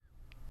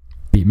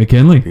Beat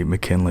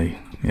McKinley.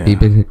 Yeah.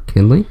 Beat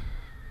McKinley?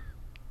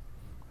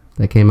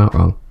 That came out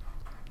wrong.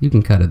 You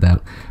can cut it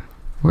out.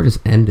 Or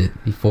just end it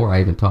before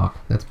I even talk.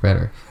 That's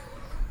better.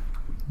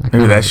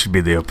 Maybe that should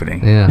be the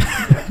opening. Yeah.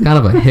 Kind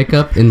of a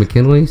hiccup in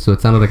McKinley, so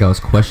it sounded like I was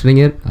questioning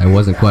it. I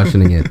wasn't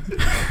questioning it.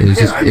 It was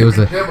just it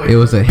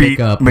was a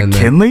hiccup. Beat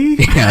McKinley?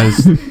 Yeah,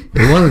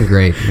 it wasn't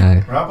great.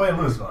 We're not playing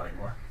Louisville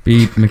anymore.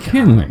 Beat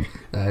McKinley.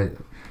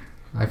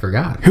 I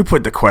forgot. Who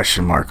put the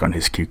question mark on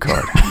his cue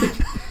card?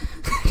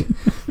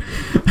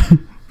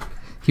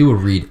 He will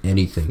read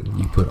anything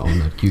you put on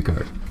that cue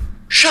card.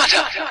 Shut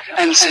up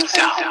and sit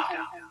down.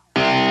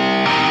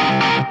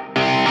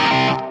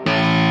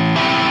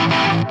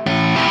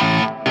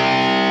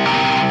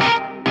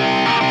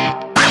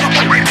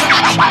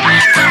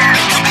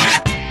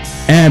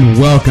 And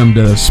welcome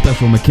to a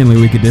special McKinley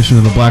Week edition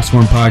of the Black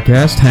Swarm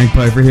Podcast. Hank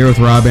Pfeiffer here with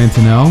Rob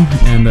Antonell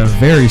and a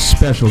very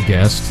special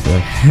guest, the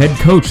head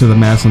coach of the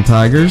Massillon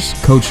Tigers,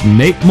 Coach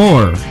Nate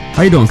Moore.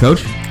 How you doing,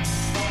 Coach?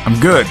 I'm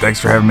good. Thanks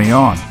for having me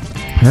on.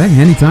 Hey,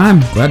 anytime.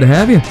 Glad to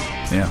have you.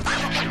 Yeah.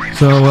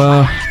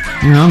 So,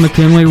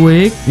 McKinley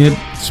Week,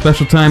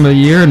 special time of the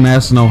year in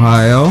Massillon,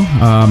 Ohio.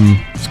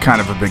 It's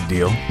kind of a big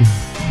deal.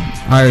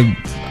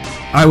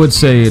 I would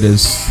say it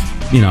is,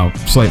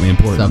 slightly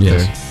important. It's up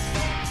yes. there.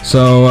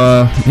 So,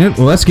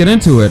 let's get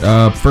into it.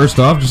 First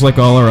off, just like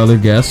all our other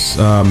guests,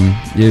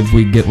 if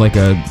we get like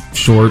a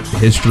short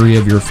history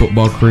of your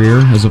football career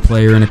as a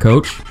player and a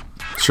coach.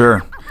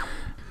 Sure.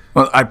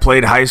 Well, I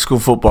played high school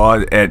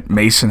football at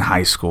Mason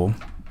High School.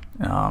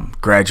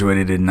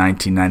 Graduated in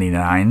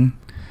 1999.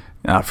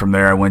 From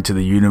there, I went to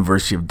the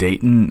University of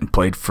Dayton and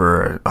played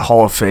for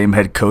Hall of Fame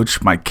head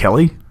coach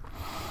McKinley.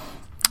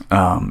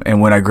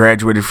 And when I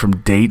graduated from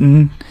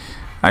Dayton,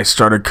 I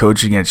started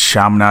coaching at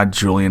Chaminade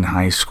Julian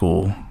High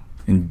School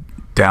in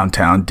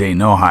downtown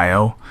Dayton,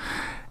 Ohio.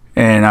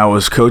 And I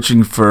was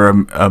coaching for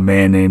a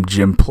man named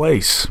Jim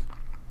Place,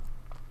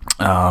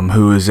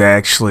 who is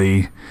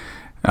actually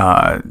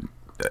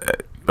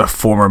a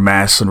former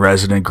Massillon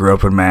resident, grew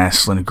up in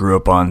Massillon, grew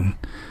up on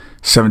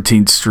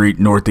 17th Street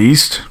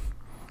Northeast.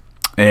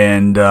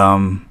 And,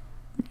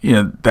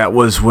 that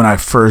was when I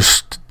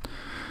first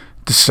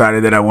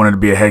decided that I wanted to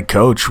be a head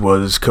coach,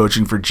 was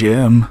coaching for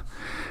Jim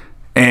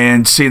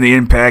and seeing the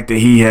impact that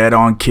he had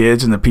on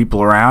kids and the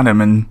people around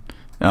him. And,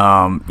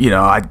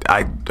 I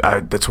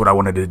that's what I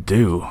wanted to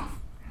do.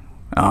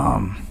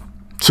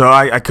 So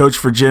I coached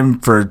for Jim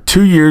for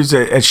 2 years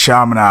at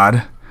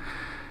Chaminade,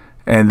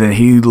 and then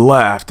he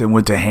left and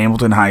went to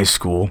Hamilton High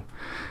School.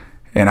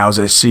 And I was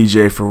at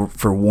CJ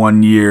for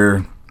 1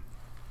 year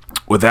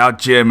without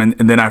Jim,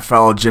 and then I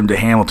followed Jim to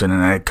Hamilton,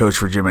 and I coached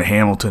for Jim at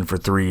Hamilton for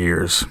 3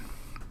 years.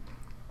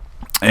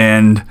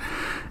 And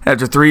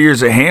after 3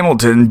 years at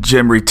Hamilton,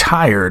 Jim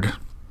retired.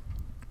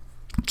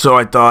 So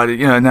I thought,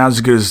 now's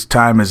as good a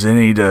time as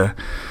any to,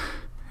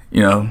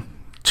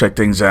 check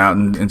things out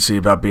and see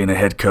about being a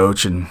head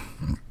coach. And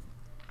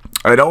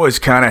I'd always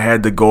kind of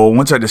had the goal.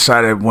 Once I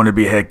decided I wanted to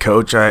be a head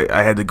coach,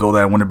 I had the goal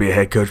that I wanted to be a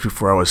head coach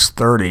before I was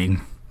 30.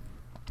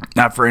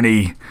 Not for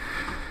any,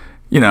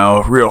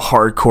 real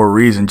hardcore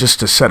reason, just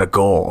to set a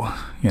goal,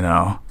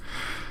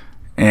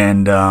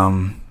 And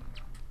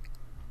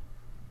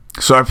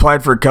so I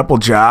applied for a couple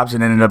jobs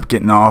and ended up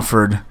getting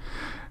offered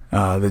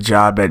the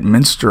job at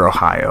Minster,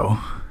 Ohio,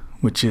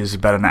 which is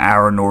about an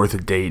hour north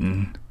of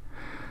Dayton.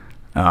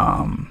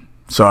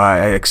 So I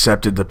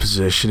accepted the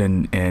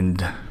position,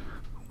 and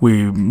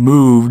we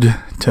moved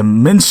to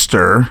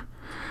Minster.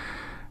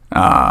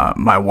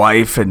 My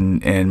wife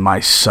and my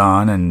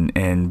son,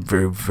 and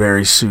very,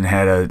 very soon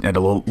had a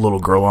little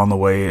girl on the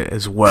way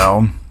as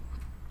well,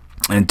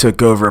 and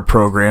took over a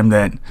program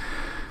that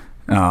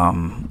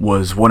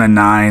was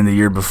 1-9 the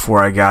year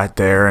before I got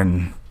there,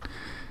 and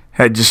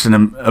had just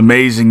an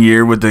amazing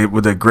year with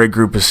a great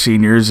group of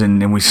seniors,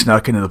 and we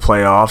snuck into the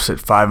playoffs at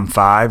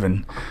 5-5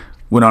 and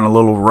went on a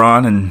little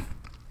run and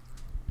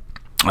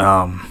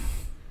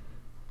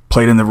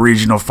played in the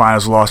regional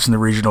finals, lost in the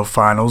regional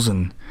finals,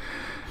 and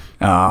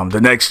the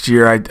next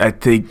year I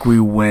think we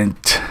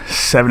went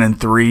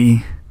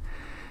 7-3,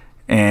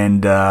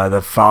 and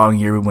the following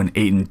year we went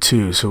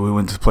 8-2. So we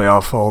went to the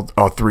playoff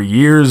all 3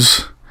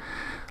 years.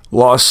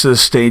 Lost to the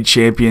state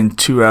champion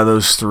 2 out of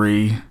those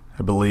 3,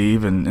 I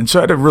believe. And so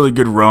I had a really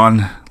good run,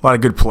 a lot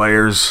of good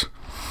players.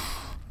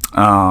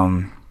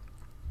 And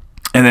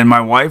then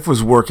my wife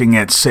was working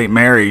at St.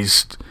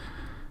 Mary's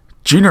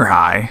Junior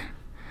High.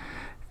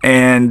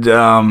 And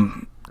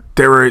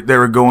they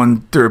were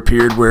going through a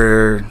period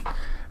where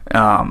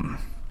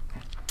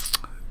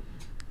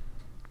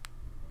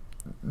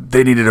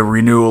they needed a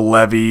renewal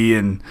levy,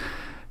 and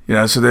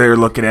so they were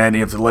looking at,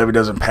 if the levy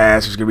doesn't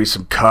pass, there's going to be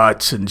some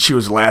cuts, and she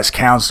was the last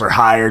counselor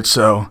hired.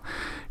 So,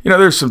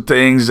 there's some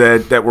things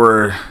that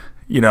were,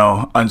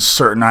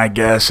 uncertain, I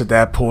guess, at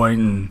that point,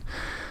 and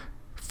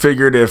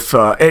figured if,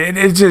 and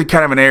it's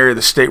kind of an area of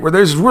the state where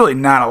there's really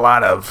not a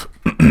lot of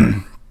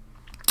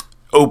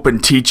open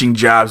teaching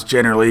jobs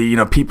generally.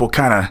 People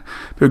go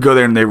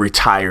there and they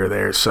retire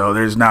there, so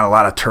there's not a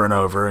lot of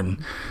turnover, and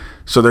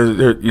so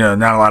there's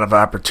not a lot of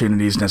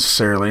opportunities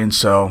necessarily. And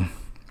so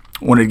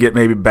wanted to get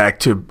maybe back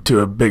to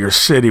a bigger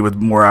city with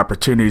more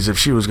opportunities if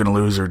she was going to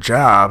lose her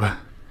job.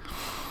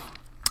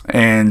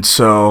 And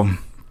so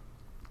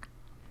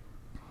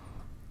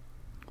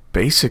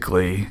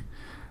basically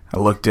I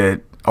looked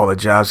at all the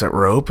jobs that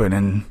were open,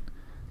 and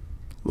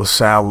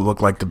LaSalle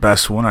looked like the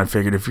best one. I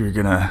figured if you're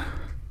going to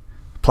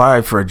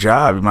apply for a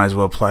job, you might as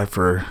well apply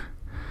for,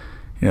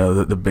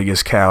 the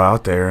biggest cow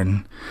out there.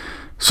 And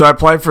so I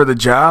applied for the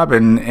job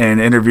and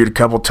interviewed a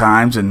couple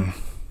times, and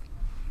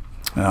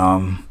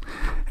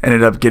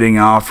ended up getting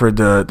offered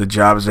the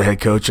job as a head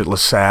coach at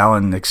LaSalle,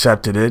 and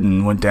accepted it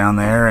and went down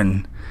there,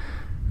 and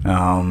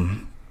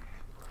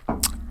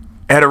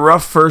had a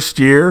rough first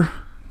year.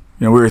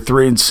 We were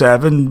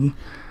 3-7,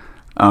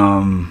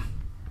 and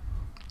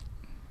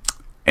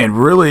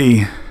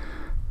really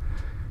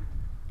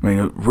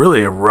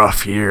a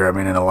rough year.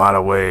 In a lot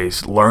of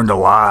ways, learned a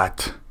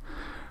lot,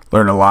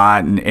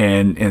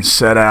 and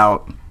set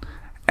out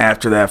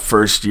after that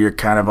first year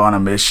kind of on a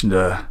mission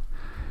to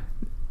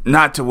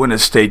not to win a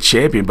state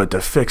champion, but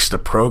to fix the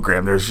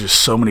program. There's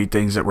just so many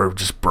things that were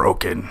just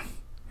broken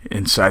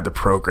inside the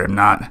program.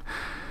 Not,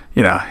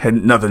 had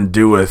nothing to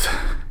do with,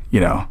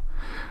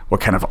 what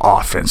kind of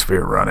offense we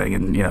were running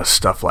and,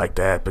 stuff like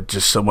that, but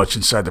just so much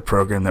inside the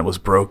program that was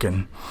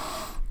broken.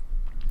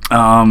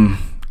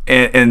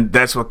 And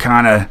that's what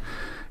kind of,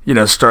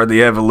 started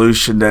the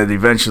evolution that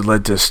eventually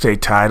led to a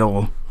state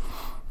title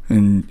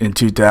in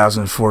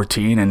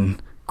 2014,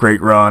 and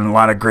great run, a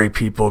lot of great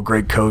people,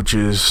 great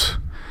coaches,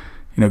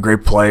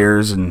 great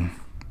players. And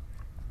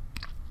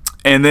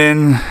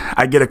then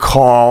I get a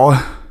call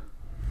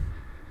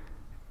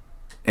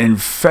in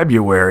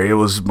February. It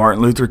was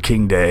Martin Luther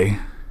King Day,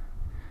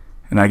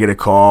 and I get a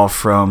call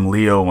from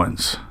Lee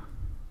Owens.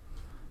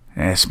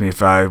 He asked me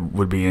if I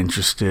would be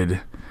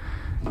interested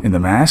in the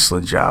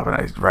Massillon job,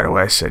 and right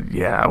away I said,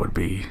 yeah, I would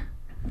be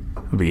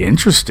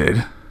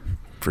interested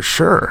for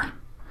sure.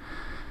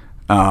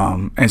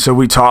 And so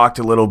we talked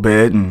a little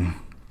bit, and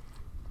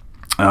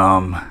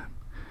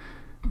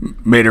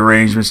made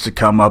arrangements to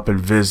come up and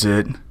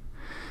visit,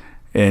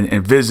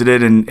 and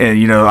visited, and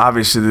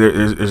obviously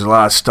there's a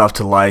lot of stuff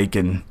to like,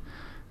 and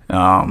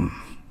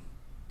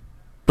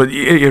but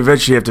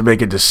eventually you have to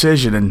make a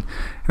decision, and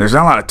there's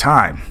not a lot of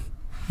time,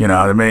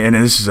 and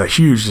this is a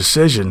huge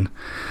decision.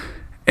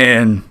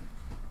 And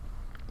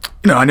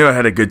I knew I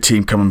had a good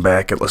team coming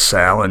back at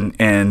LaSalle,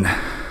 and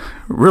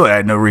really I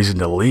had no reason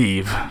to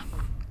leave.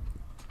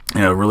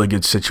 Really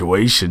good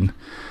situation.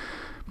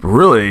 But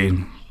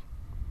really,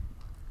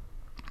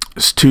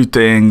 there's two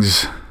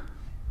things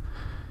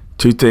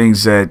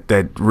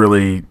that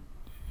really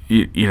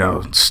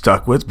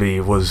stuck with me.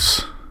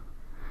 Was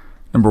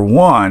number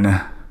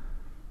one,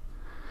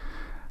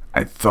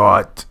 I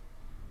thought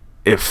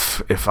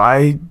if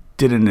I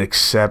didn't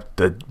accept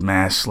the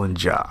Massillon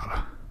job,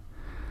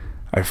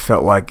 I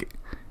felt like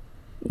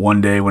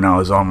one day when I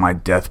was on my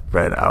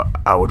deathbed,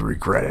 I would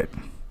regret it.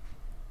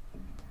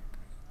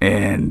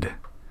 And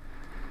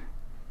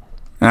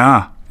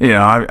I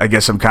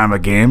guess I'm kind of a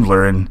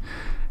gambler, and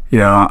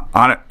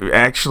everybody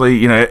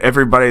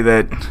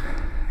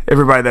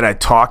that I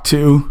talk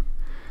to,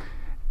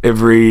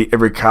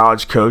 every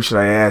college coach that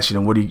I asked,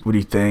 what do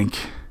you think?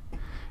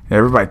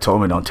 Everybody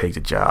told me don't take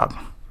the job.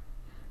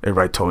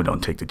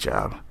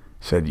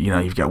 Said,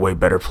 you've got way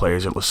better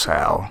players at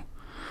LaSalle.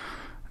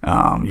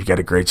 You've got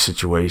a great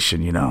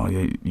situation.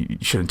 You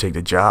shouldn't take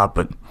the job.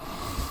 But,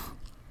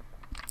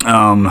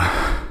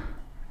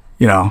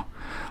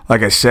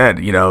 like I said,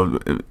 the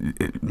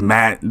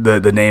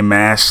name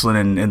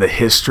Massillon and the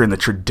history and the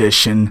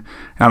tradition.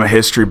 I'm a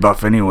history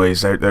buff,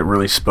 anyways. That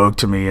really spoke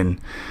to me, and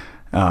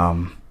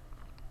I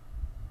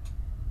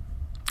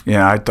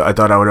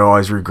thought I would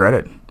always regret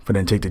it if I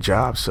didn't take the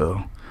job.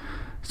 So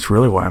it's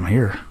really why I'm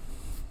here.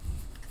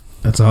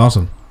 That's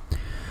awesome.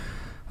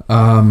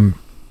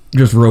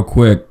 Just real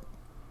quick,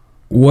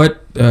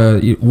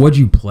 what'd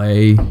you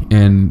play,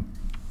 and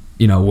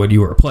when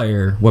you were a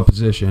player, what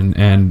position,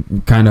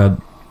 and kind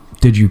of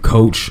did you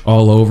coach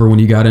all over when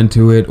you got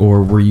into it,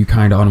 or were you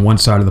kind of on one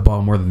side of the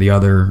ball more than the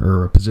other,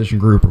 or a position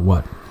group, or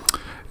what?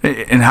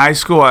 In high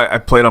school, I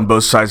played on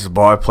both sides of the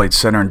ball. I played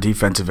center and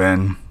defensive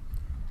end.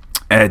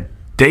 At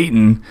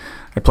Dayton,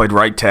 I played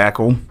right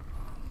tackle.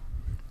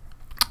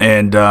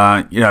 And,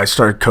 I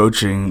started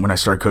coaching. When I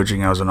started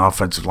coaching, I was an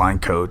offensive line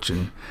coach.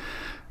 And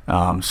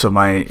so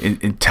my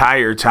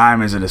entire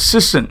time as an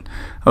assistant,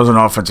 I was an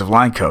offensive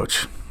line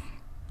coach.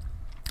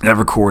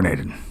 Never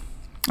coordinated.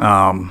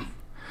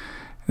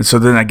 And so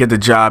then I get the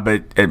job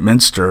at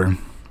Minster.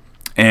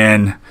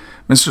 And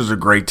Minster's a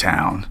great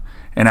town.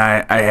 And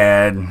I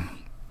had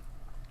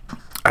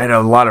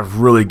a lot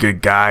of really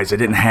good guys. I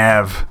didn't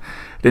have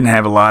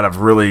a lot of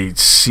really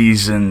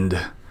seasoned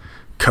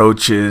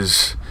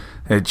coaches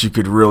that you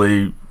could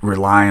really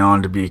rely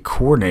on to be a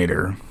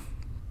coordinator.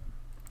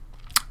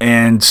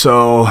 And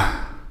so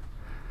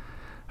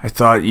I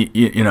thought,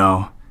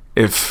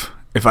 if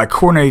I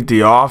coordinate the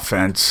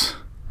offense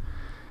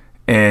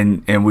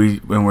and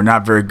we're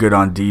not very good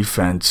on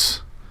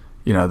defense,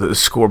 the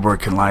scoreboard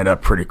can light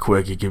up pretty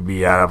quick. You could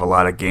be out of a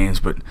lot of games,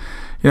 but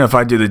if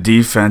I do the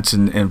defense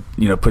and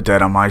put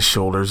that on my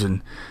shoulders,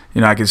 and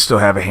I can still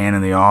have a hand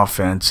in the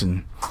offense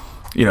and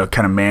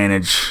kind of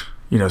manage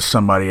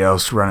somebody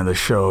else running the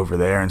show over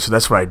there. And so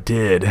that's what I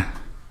did,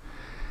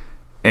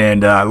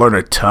 and I learned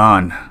a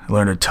ton.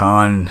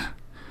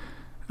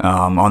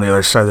 On the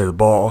other side of the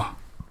ball.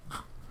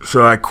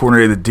 So I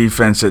coordinated the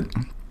defense at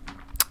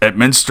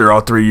Minster all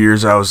 3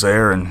 years I was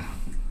there, and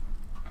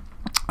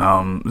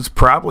it's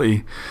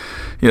probably,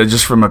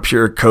 just from a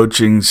pure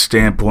coaching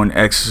standpoint,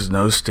 X's and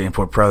O's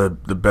standpoint, probably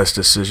the best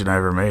decision I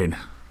ever made.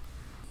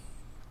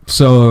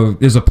 So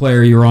as a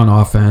player, you're on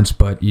offense,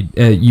 but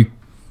you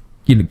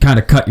kind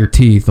of cut your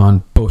teeth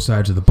on both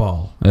sides of the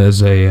ball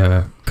as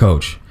a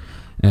coach.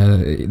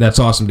 That's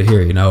awesome to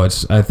hear.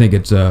 I think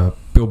it's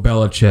Bill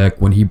Belichick,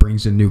 when he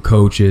brings in new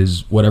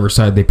coaches, whatever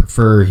side they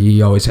prefer,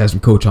 he always has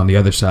them coach on the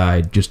other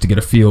side just to get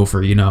a feel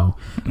for to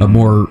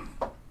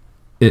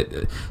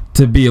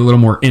be a little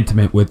more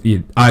intimate with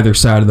either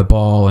side of the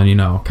ball,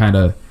 and kind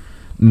of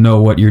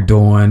know what you're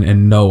doing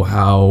and know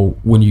how,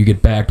 when you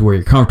get back to where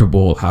you're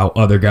comfortable, how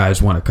other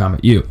guys want to come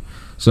at you.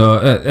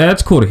 So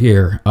that's cool to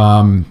hear.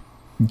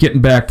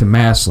 Getting back to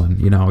Massillon,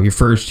 your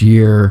first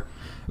year,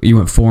 you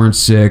went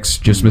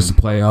 4-6, just missed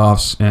the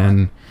playoffs,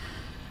 and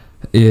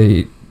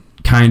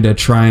kind of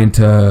trying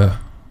to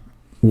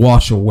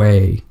wash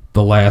away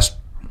the last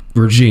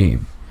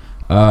regime.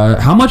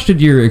 How much did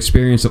your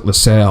experience at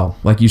LaSalle,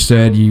 like you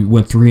said, you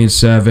went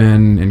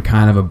 3-7 and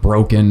kind of a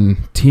broken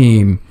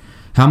team,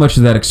 how much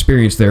did that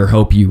experience there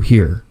help you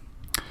here?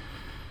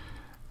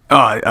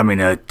 I mean,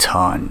 a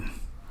ton.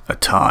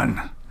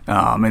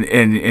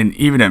 And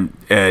even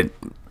at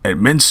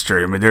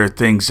Minster, I mean, there are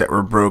things that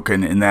were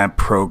broken in that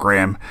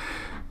program,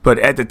 but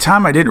at the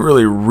time I didn't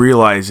really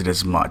realize it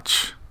as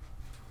much.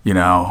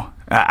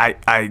 I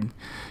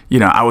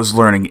was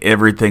learning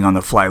everything on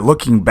the fly.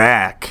 Looking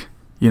back,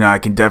 I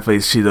can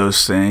definitely see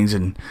those things,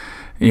 and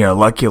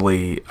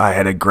luckily I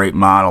had a great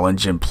model in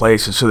Jim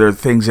Place, and so there are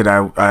things that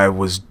I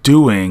was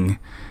doing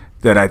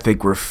that I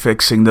think were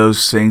fixing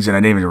those things, and I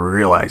didn't even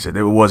realize it.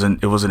 It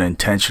wasn't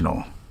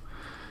intentional.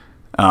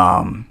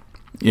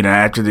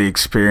 After the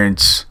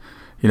experience,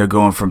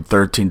 going from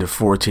 13 to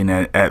 14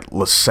 at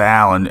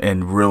LaSalle,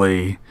 and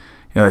really,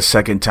 the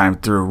second time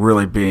through,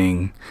 really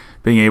being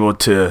able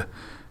to,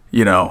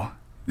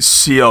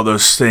 see all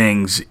those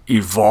things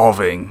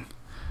evolving,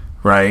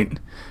 right?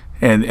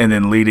 And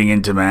then leading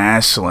into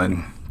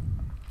Massillon,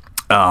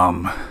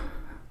 I'll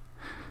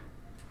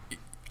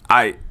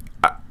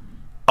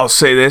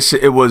say this,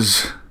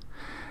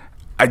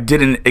 I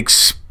didn't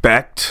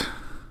expect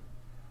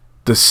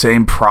the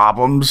same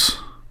problems,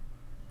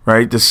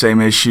 right? The same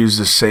issues,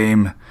 the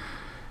same,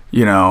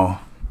 it's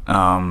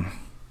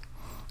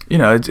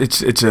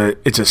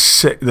a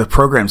sick, the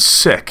program's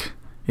sick,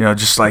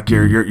 just like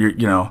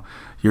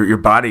your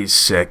body's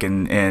sick,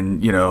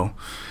 and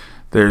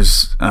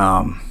there's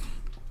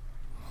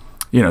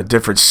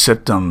different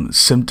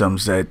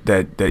symptoms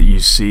that you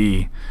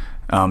see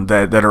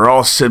that are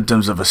all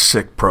symptoms of a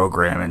sick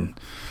program.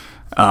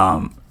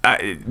 And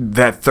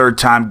that third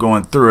time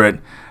going through it,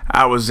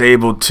 I was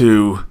able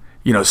to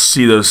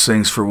see those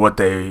things for what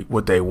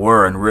they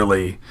were, and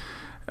really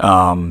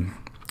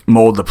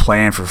mold the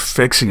plan for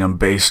fixing them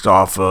based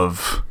off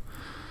of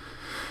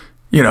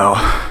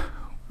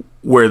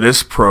where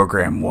this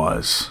program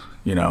was,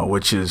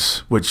 which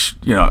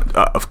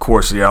of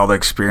course, all the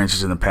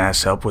experiences in the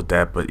past help with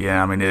that. But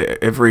yeah, I mean,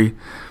 it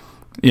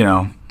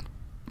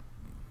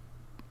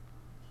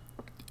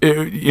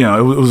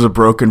was a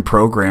broken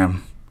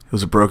program. It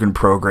was a broken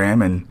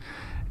program, and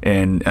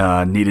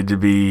needed to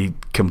be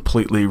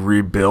completely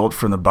rebuilt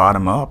from the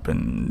bottom up,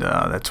 and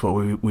that's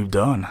what we've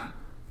done.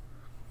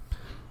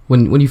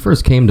 When you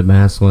first came to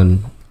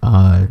Massillon,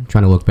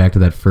 trying to look back to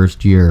that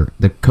first year,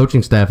 the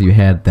coaching staff you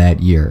had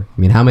that year,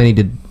 I mean, how many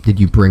did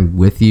you bring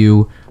with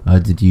you?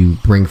 Did you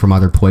bring from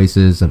other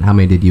places, and how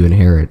many did you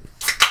inherit?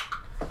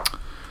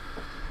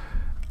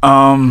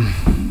 How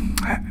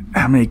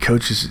many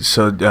coaches?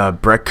 So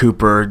Brett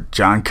Cooper,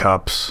 John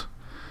Cups,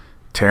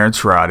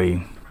 Terrence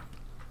Roddy.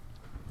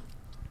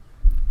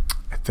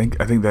 I think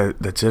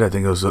that's it. I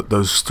think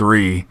those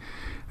three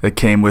that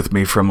came with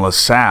me from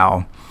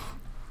LaSalle.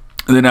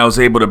 And then I was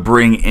able to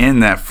bring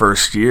in that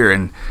first year,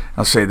 and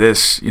I'll say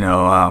this,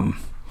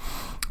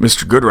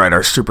 Mr. Goodright,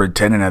 our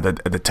superintendent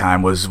at the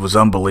time, was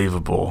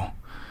unbelievable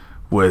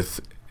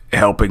with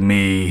helping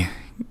me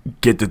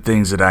get the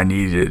things that I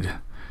needed,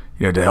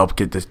 to help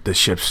get the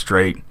ship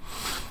straight.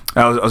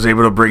 I was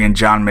able to bring in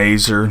John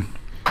Mazer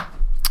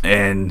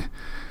and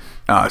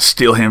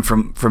steal him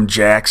from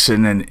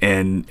Jackson,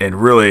 and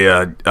really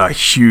a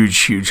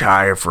huge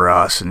hire for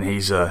us. And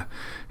he's the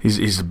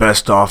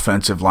best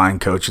offensive line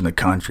coach in the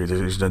country.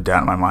 There's no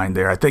doubt in my mind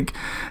there. I think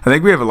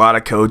we have a lot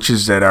of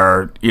coaches that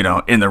are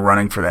in the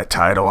running for that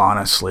title,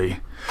 honestly.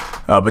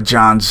 But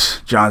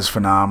John's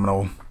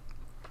phenomenal,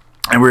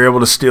 and we were able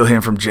to steal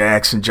him from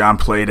Jackson. John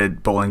played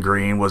at Bowling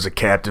Green, was a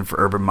captain for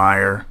Urban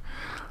Meyer.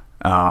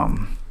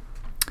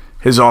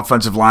 His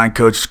offensive line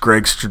coach,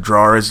 Greg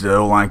Stradar, is the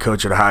O-line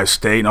coach at Ohio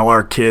State, and all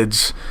our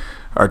kids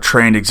are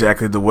trained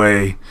exactly the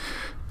way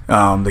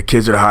The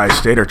kids at Ohio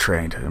State are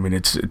trained. I mean,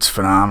 it's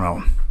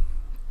phenomenal.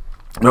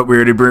 But we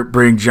already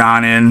bring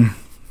John in.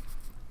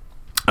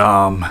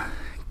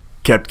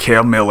 Kept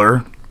Cale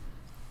Miller,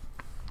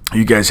 who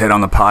you guys had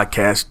on the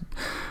podcast.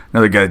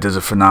 Another guy that does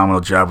a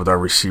phenomenal job with our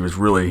receivers.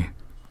 Really,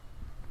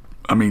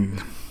 I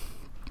mean,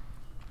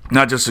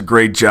 not just a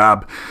great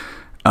job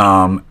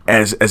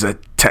as a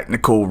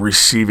technical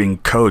receiving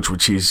coach,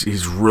 which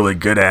he's really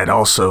good at.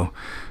 Also,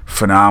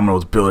 phenomenal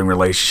with building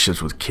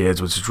relationships with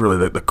kids, which is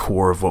really the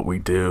core of what we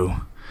do.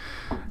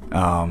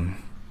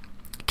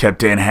 Kept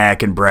Dan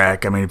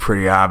Hackenbrack. I mean,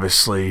 pretty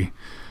obviously,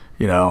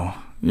 you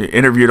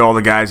interviewed all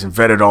the guys and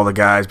vetted all the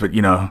guys, but,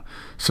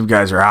 some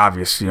guys are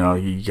obvious.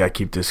 You got to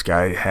keep this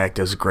guy. Hack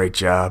does a great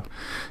job.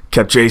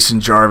 Kept Jason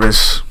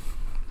Jarvis.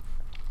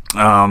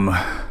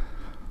 Yeah,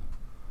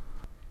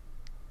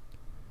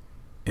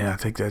 I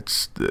think. And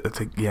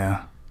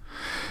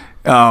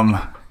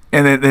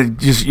then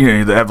just,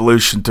 the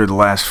evolution through the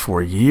last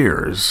 4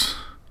 years,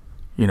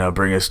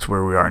 bring us to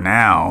where we are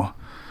now.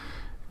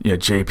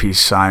 J.P.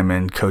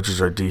 Simon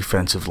coaches our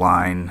defensive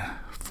line,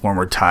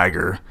 former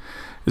Tiger,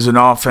 is an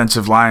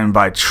offensive lineman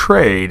by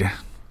trade.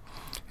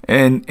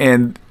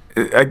 And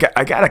I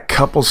got a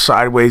couple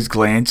sideways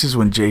glances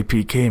when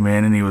J.P. came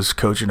in and he was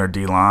coaching our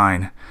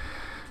D-line.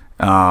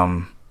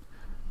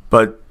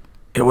 But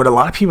what a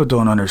lot of people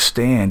don't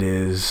understand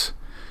is,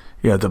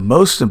 the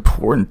most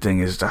important thing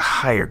is to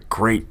hire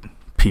great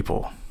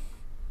people,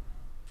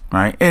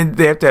 right? And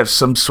they have to have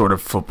some sort of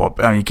football.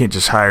 I mean, you can't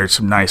just hire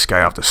some nice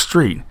guy off the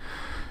street,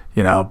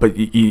 but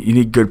you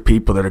need good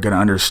people that are going to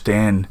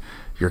understand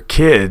your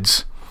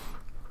kids.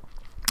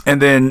 And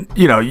then,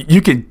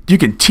 you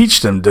can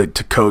teach them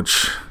to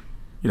coach,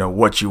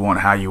 what you want,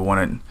 how you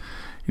want it,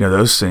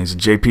 those things.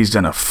 And JP's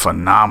done a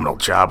phenomenal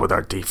job with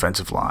our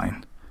defensive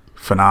line.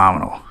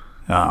 Phenomenal.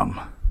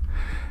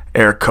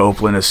 Eric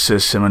Copeland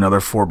assists him, another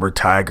former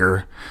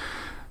Tiger,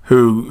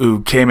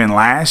 who came in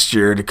last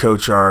year to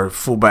coach our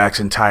fullbacks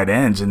and tight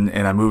ends, and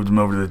I moved him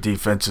over to the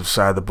defensive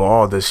side of the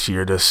ball this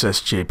year to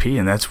assist JP,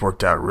 and that's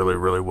worked out really,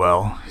 really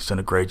well. He's done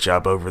a great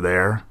job over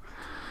there.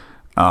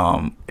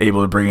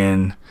 Able to bring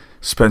in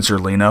Spencer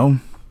Leno,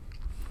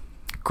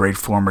 great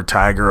former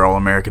Tiger,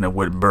 All-American at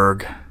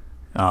Wittenberg.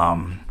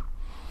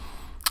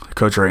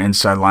 Coach our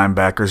inside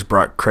linebackers,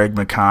 brought Craig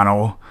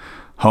McConnell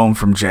home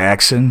from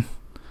Jackson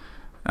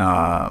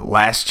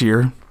last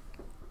year.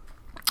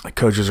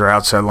 Coaches our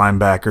outside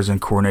linebackers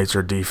and coordinates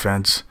our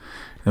defense.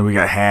 And we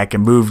got Hack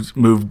and moved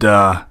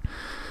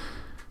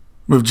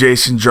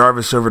Jason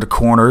Jarvis over to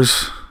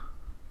corners,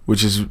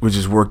 which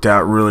has worked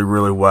out really,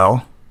 really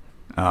well.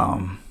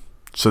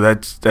 So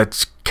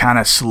that's kind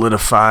of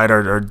solidified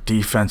our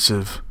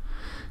defensive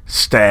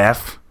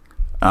staff.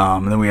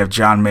 And then we have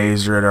John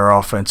Mazer at our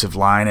offensive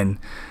line and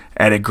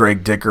added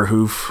Greg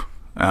Dickerhoof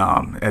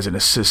as an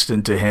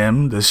assistant to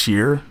him this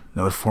year,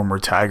 another former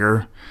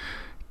Tiger.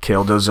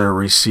 Cale does our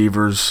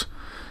receivers.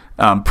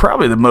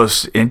 Probably the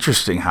most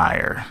interesting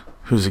hire,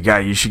 who's a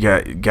guy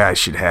guys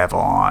should have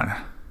on,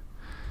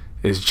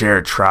 is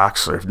Jared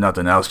Troxler, if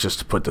nothing else, just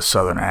to put the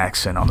Southern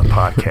accent on the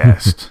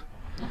podcast.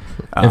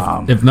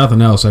 If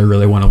nothing else, I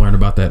really want to learn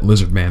about that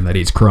lizard man that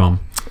eats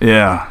chrome.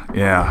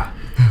 Yeah.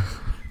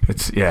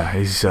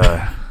 He's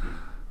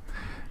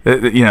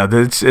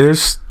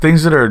there's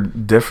things that are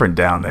different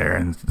down there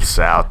in the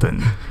South,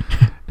 and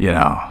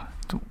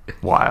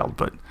wild.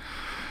 But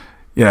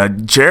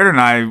Jared and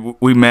I,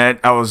 we met.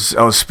 I was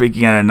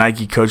speaking at a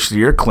Nike Coach of the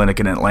Year clinic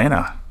in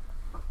Atlanta,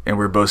 and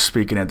we were both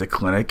speaking at the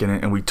clinic,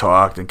 and we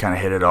talked and kind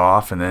of hit it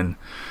off. And then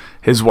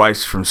his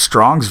wife's from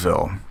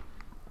Strongsville,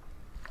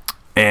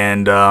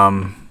 and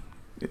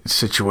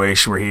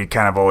situation where he had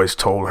kind of always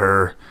told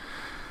her,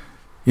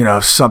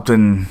 if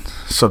something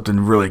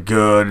really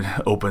good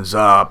opens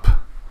up,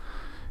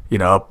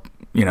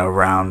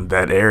 around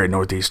that area,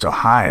 Northeast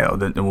Ohio,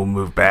 then we'll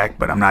move back.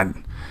 But I'm not,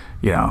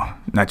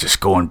 not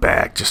just going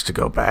back just to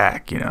go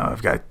back.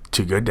 I've got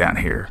too good down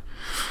here.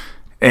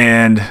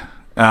 And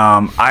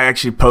I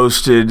actually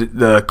posted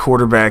the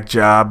quarterback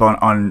job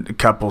on a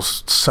couple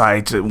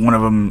sites. One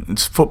of them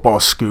is Football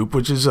Scoop,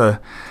 which is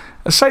a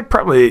site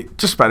probably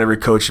just about every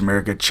coach in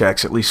America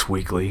checks at least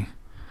weekly.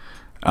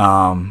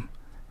 And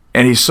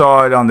he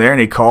saw it on there,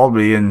 and he called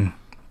me, and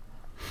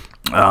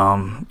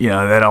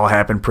that all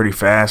happened pretty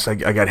fast. I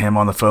got him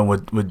on the phone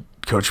with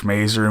Coach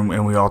Mazer,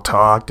 and we all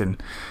talked,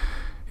 and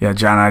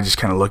John and I just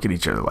kind of look at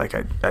each other like,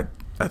 I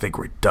think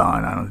we're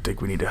done. I don't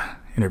think we need to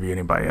interview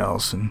anybody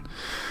else. And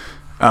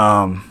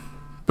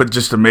but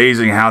just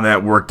amazing how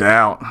that worked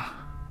out.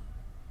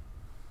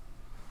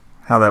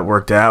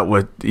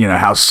 With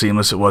how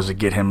seamless it was to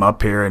get him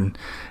up here, and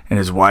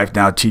his wife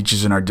now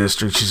teaches in our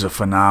district. She's a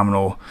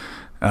phenomenal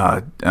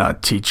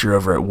teacher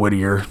over at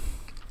Whittier.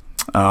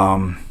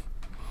 And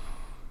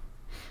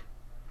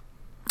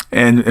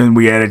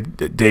we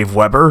added Dave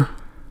Weber,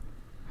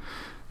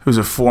 who's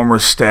a former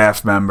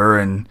staff member,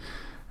 and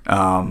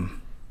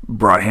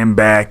brought him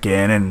back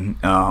in, and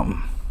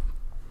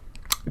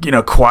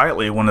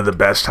quietly one of the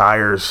best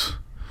hires.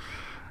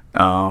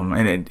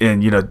 And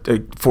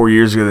 4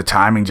 years ago the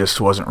timing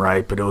just wasn't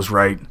right, but it was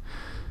right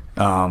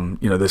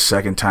this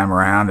second time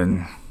around.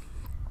 And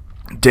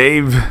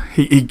Dave,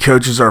 he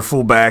coaches our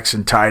fullbacks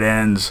and tight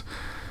ends,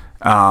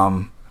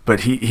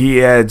 but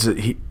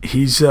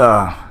he's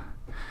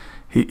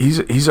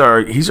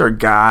our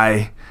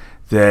guy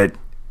that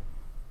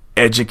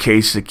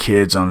educates the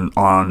kids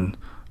on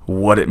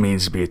what it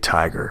means to be a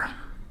Tiger,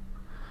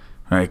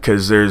 right?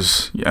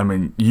 Because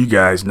you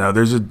guys know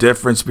there's a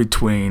difference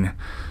between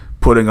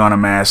putting on a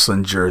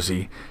Massillon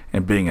jersey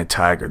and being a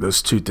Tiger.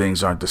 Those two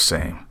things aren't the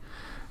same.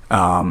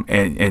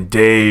 And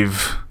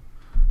Dave,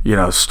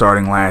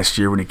 starting last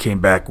year when he came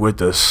back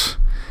with us,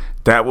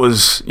 that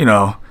was,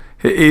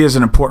 he has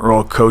an important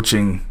role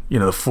coaching, the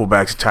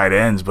fullbacks and tight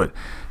ends, but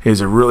he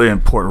has a really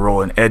important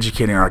role in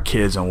educating our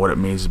kids on what it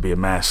means to be a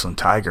Massillon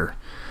Tiger.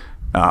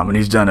 And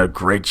he's done a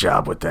great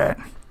job with that.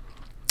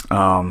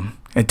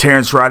 And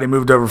Terrence Roddy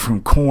moved over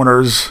from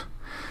corners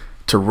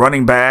to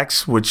running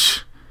backs,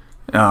 which,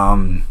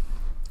 that's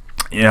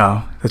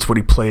what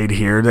he played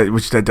here.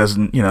 That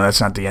doesn't, that's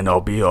not the end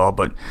all be all,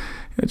 but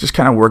it just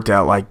kind of worked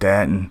out like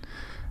that. And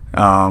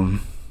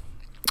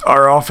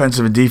our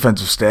offensive and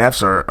defensive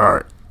staffs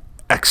are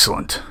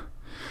excellent.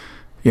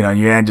 And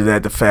you add to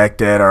that the fact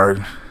that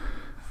our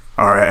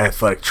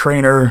athletic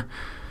trainer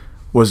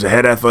was the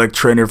head athletic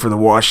trainer for the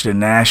Washington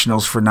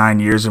Nationals for 9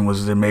 years and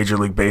was in Major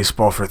League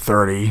Baseball for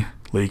 30,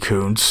 Lee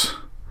Kuntz.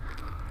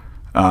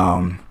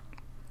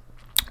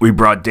 We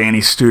brought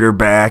Danny Studer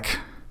back,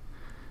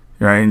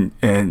 right,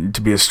 and to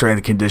be a strength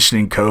and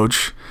conditioning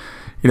coach.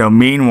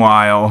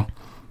 Meanwhile,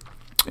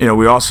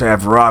 we also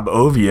have Rob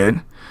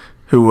Oviatt,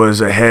 who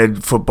was a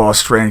head football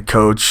strength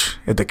coach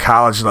at the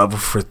college level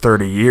for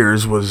 30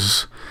 years,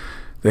 was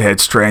the head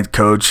strength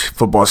coach,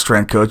 football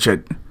strength coach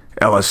at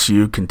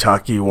LSU,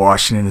 Kentucky,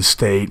 Washington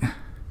State,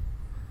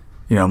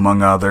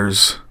 among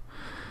others.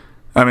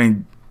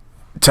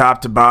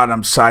 Top to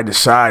bottom, side to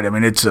side.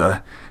 It's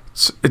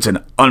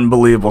an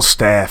unbelievable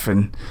staff,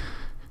 and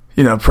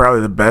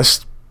probably the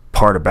best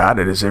part about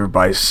it is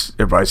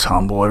everybody's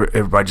humble.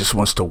 Everybody just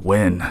wants to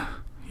win,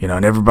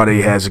 and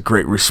everybody has a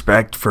great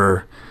respect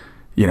for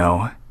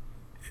the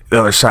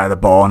other side of the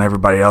ball and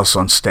everybody else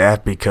on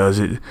staff because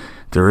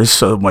there is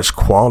so much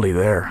quality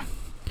there.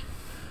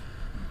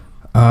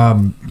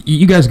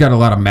 You guys got a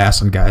lot of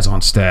Massillon guys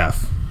on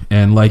staff,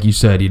 and like you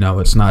said,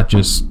 it's not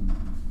just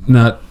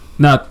that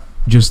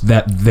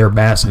they're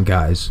Massillon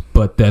guys,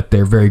 but that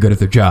they're very good at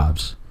their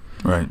jobs.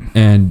 Right.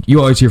 And you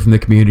always hear from the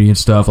community and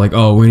stuff like,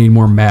 "Oh, we need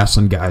more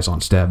Massillon guys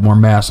on staff, more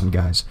Massillon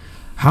guys."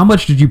 How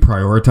much did you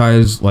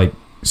prioritize like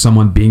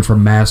someone being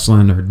from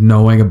Massillon or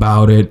knowing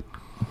about it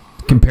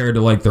compared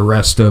to like the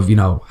rest of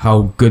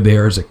how good they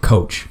are as a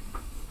coach?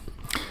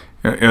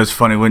 It's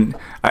funny when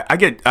I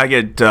get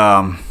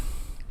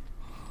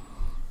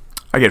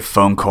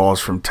phone calls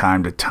from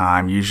time to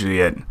time,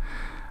 usually at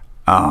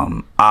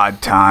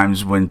odd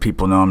times when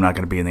people know I'm not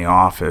going to be in the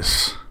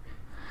office.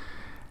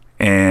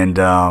 And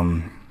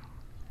I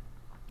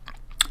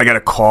got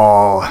a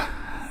call,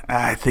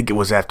 I think it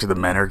was after the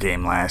Menor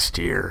game last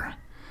year.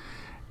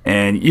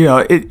 And,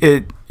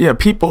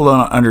 people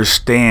don't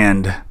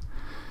understand,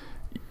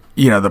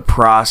 the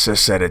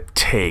process that it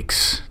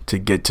takes to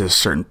get to a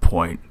certain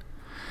point.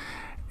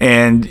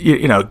 And,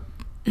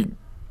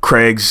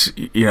 Craig's,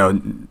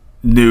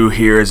 new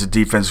here as a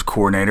defensive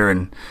coordinator,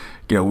 and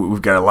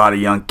we've got a lot of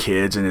young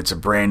kids, and it's a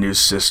brand new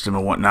system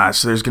and whatnot.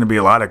 So there's going to be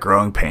a lot of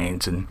growing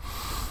pains, and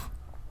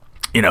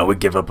we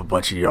give up a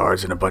bunch of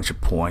yards and a bunch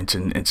of points,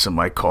 and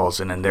somebody calls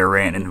in and they're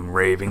ranting and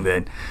raving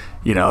that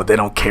they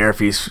don't care if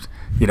he's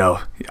we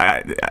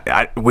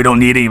don't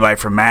need anybody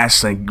from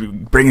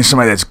Massillon. Bring in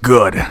somebody that's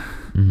good.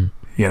 Mm-hmm.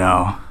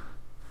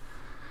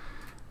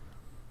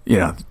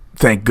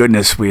 Thank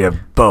goodness we have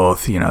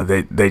both.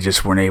 They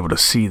just weren't able to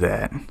see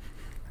that.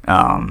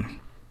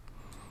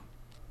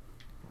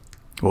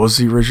 What was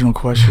the original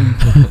question?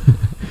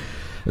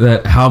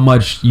 That how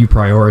much you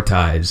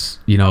prioritize,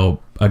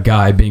 a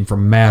guy being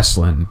from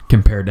Massillon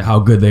compared to how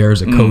good they are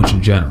as a coach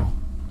in general.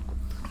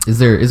 Is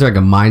there like a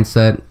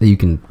mindset that you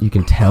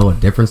can tell a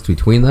difference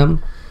between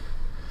them?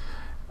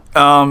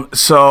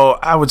 So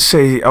I would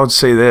say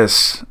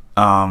this.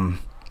 I'm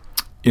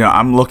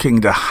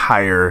looking to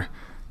hire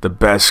the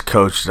best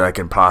coach that I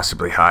can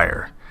possibly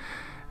hire.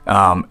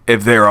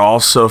 If they're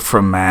also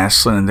from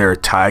Massillon and they're a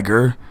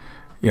Tiger,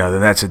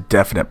 then that's a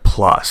definite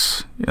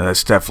plus.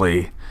 That's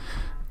definitely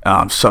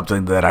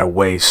something that I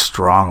weigh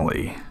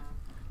strongly.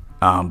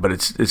 But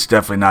it's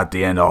definitely not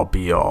the end all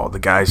be all. The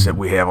guys that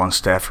we have on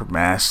staff from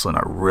Massillon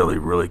are really,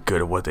 really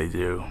good at what they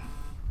do.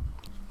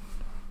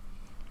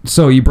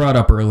 So you brought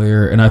up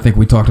earlier, and I think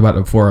we talked about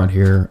it before on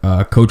here,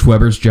 Coach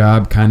Weber's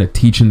job, kind of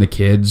teaching the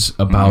kids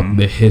about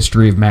the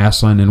history of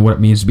Massillon and what it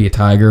means to be a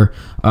Tiger.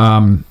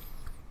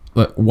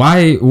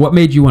 What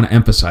made you want to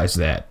emphasize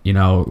that?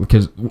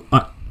 Because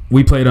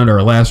we played under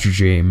our last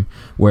regime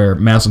where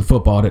Massillon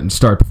football didn't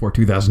start before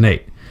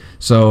 2008.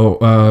 So,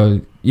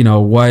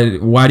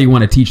 why do you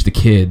want to teach the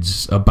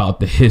kids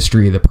about the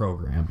history of the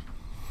program?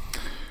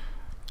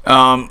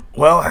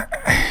 Well,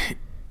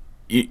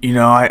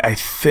 I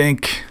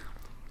think,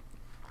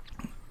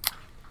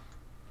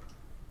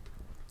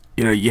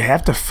 you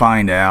have to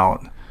find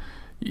out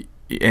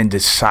and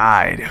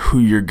decide who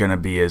you're going to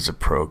be as a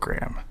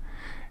program.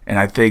 And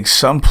I think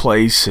some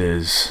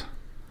places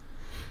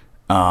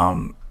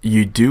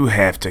you do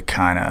have to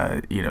kind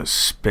of,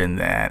 spin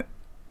that,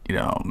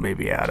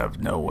 maybe out of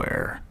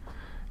nowhere,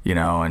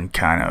 and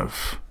kind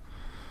of,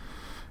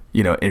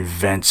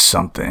 invent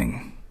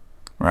something,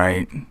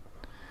 right?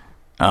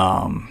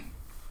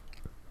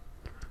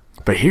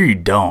 But here you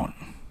don't,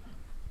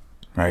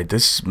 right?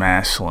 This is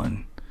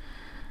Massillon.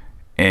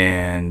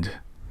 And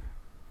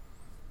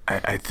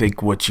I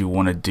think what you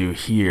want to do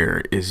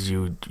here is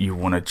you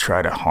want to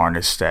try to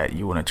harness that.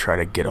 You want to try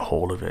to get a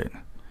hold of it,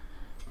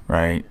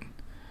 right?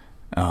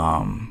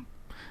 And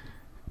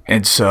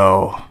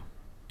so,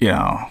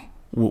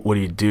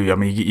 what do? I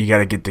mean, you got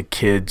to get the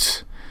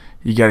kids.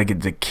 You got to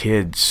get the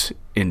kids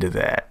into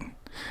that.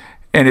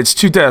 And it's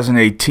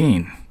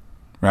 2018,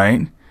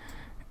 right?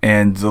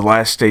 And the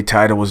last state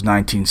title was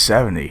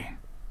 1970,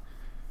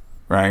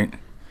 right?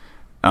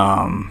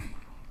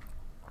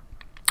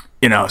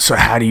 So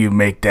how do you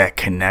make that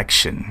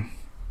connection?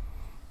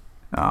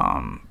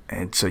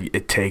 And so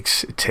it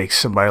takes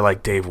somebody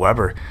like Dave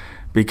Weber,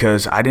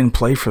 because I didn't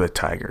play for the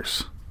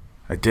Tigers.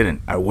 I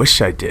didn't. I wish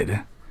I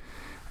did.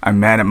 I'm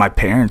mad at my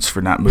parents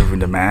for not moving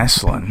to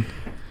Massillon.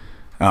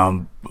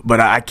 But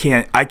I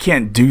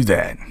can't do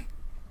that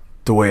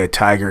the way a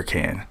Tiger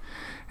can.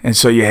 And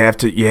so you have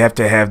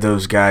to have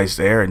those guys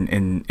there,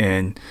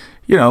 and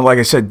like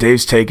I said,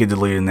 Dave's taken the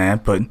lead in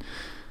that, but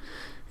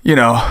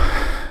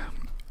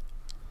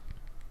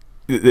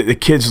the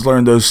kids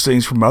learn those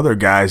things from other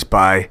guys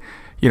by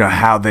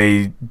how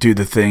they do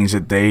the things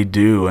that they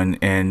do, and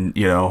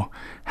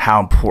how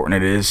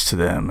important it is to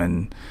them,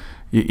 and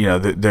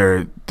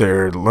they're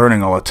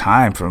learning all the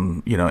time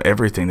from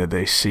everything that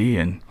they see.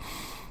 And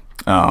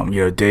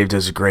Dave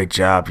does a great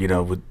job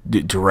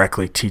with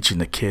directly teaching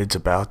the kids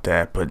about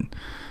that. But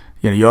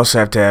you also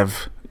have to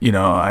have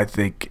I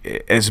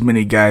think as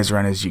many guys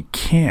around as you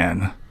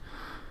can,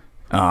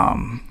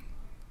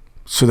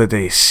 so that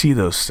they see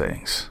those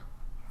things,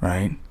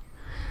 right?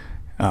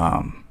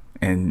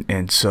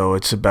 And so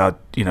it's about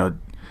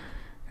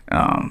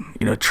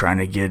trying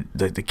to get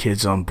the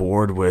kids on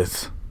board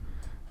with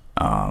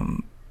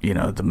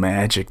the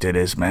magic that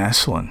is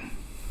Massillon.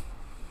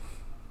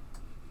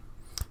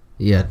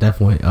 Yeah,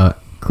 definitely.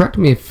 Correct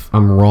me if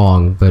I'm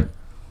wrong, but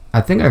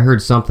I think I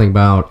heard something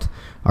about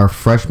our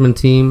freshman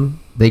team.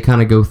 They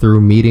kind of go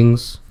through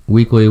meetings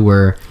weekly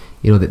where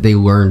they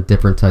learn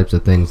different types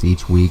of things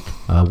each week.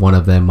 One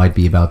of them might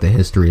be about the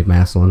history of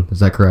Massillon. Is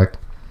that correct?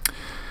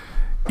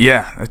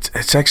 Yeah,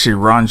 it's actually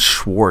Ron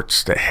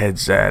Schwartz that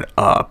heads that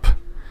up,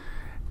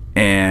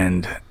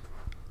 and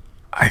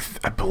I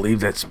believe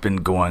that's been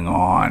going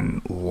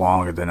on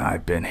longer than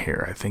I've been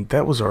here. I think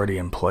that was already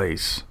in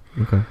place.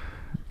 Okay.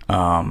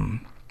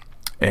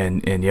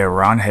 And yeah,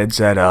 Ron heads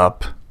that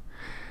up,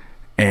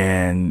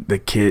 and the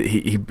kid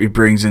he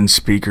brings in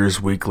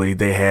speakers weekly.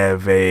 They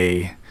have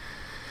a,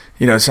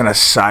 it's not a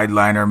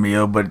sideliner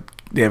meal, but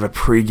they have a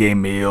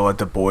pregame meal at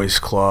the boys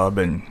club,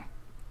 and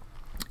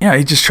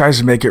he just tries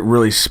to make it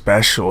really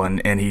special,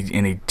 and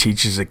he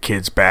teaches the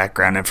kids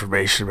background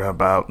information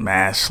about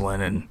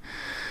Massillon, and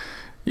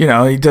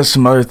he does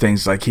some other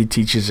things, like he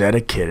teaches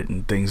etiquette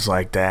and things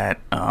like that.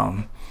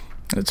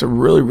 It's a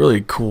really,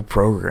 really cool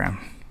program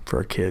for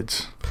our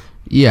kids.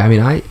 Yeah, I mean,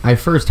 I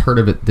first heard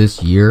of it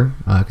this year,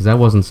 because that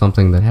wasn't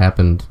something that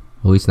happened,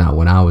 at least not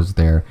when I was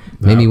there.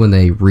 Maybe when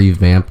they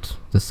revamped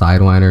the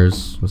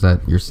sideliners. Was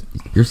that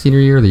your senior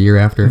year or the year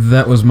after?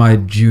 That was my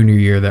junior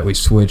year that we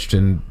switched,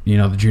 and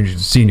the juniors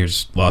and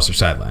seniors lost their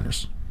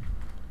sideliners.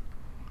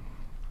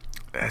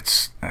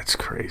 That's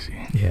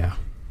crazy. Yeah.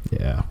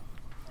 It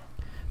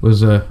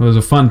was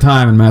a fun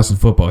time in Massillon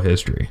football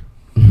history.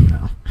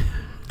 A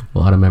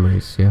lot of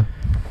memories, yeah.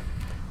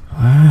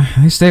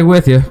 They stay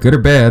with you, good or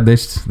bad.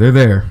 They're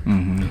there.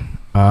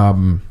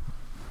 Mm-hmm.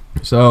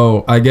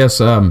 So I guess,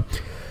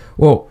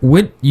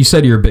 when you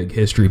said you're a big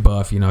history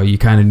buff, you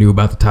kind of knew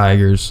about the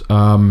Tigers.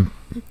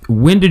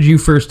 When did you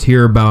first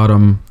hear about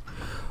them?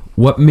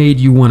 What made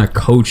you want to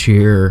coach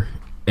here?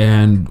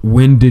 And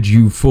when did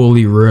you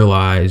fully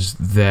realize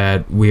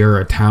that we are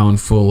a town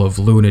full of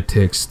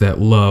lunatics that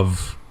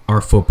love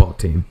our football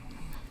team?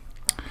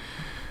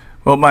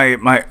 Well,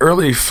 my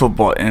early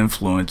football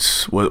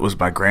influence was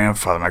my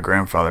grandfather. My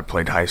grandfather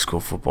played high school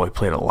football. He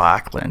played at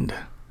Lockland.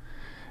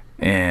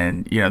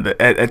 And,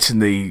 that's in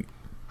the,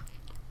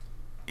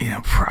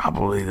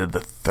 probably the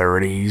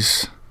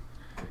 30s,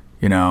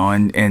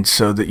 and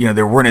so that,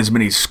 there weren't as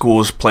many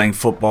schools playing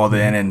football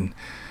then. And,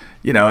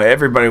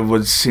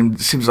 everybody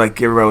seems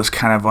like everybody was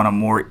kind of on a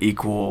more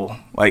equal,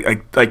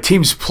 like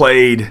teams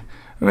played.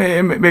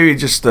 I mean, maybe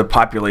just the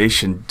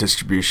population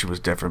distribution was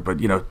different, but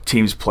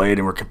teams played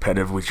and were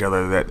competitive with each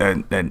other that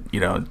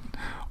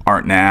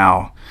aren't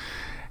now.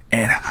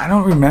 And I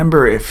don't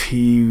remember if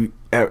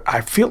I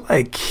feel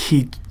like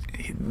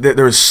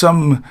there was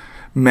some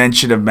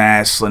mention of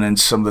Massillon and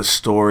some of the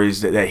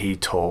stories that he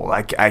told.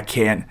 I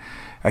can't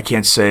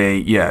say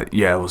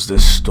it was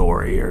this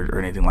story or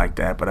anything like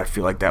that, but I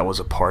feel like that was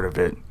a part of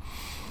it.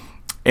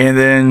 And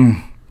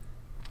then,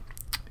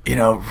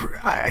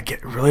 I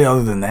get really,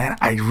 other than that,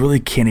 I really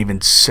can't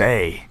even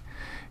say,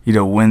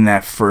 when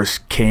that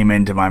first came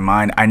into my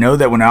mind. I know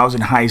that when I was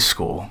in high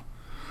school,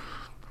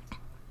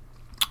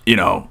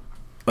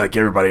 like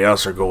everybody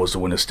else, our goal was to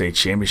win a state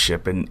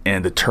championship, and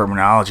the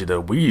terminology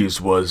that we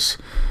used was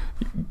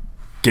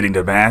getting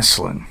to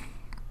Massillon.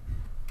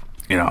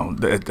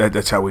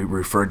 That's how we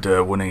referred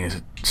to winning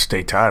a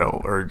state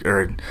title or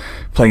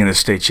playing in the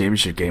state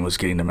championship game, was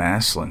getting to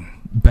Massillon.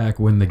 Back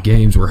when the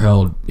games were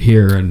held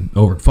here and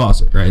over at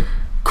Fawcett, right?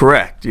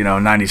 Correct.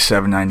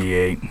 97,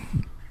 98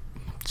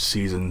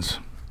 seasons.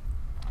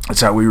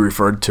 That's how we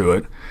referred to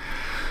it.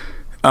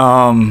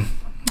 And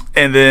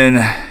then,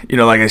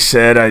 like I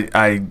said,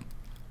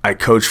 I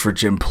coached for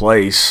Jim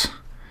Place,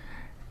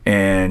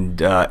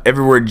 and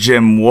everywhere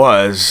Jim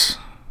was,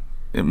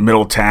 in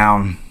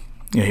Middletown,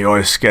 he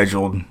always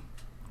scheduled,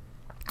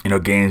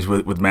 games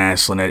with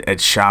Massillon. At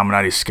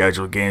Chaminade, he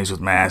scheduled games with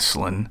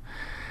Massillon.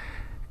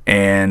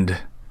 And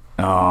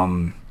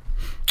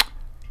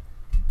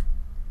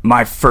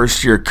my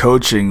first year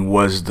coaching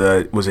was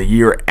a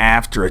year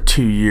after a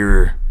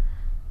 2-year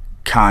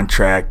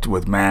contract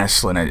with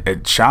Massillon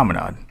at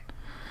Chaminade.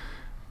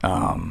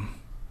 And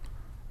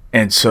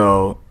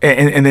so,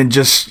 and then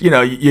just,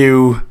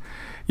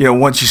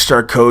 once you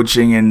start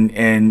coaching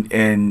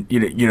and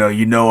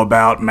you know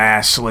about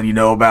Massillon,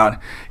 about,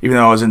 even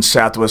though I was in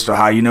Southwest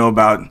Ohio,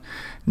 about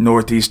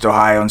Northeast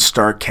Ohio and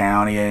Stark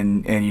County,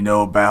 and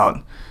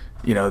about,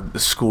 the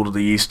school to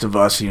the east of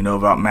us,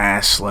 about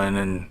Massillon.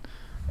 And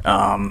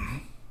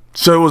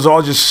so it was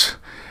all just,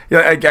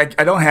 I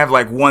don't have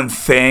like one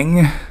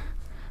thing,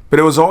 but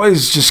it was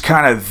always just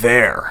kind of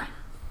there,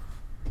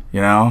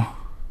 What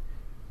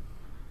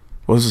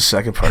was the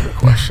second part of the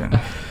question?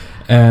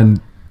 And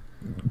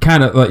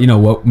kind of,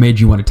 what made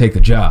you want to take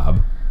the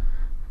job?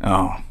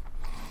 Oh.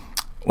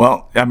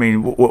 Well, I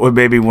mean, what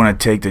made me want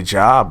to take the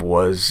job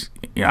was,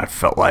 I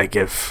felt like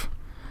if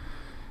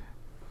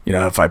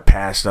I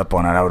passed up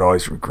on it, I would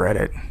always regret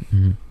it.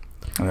 Mm-hmm.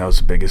 And that was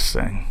the biggest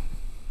thing.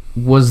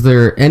 Was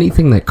there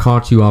anything that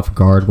caught you off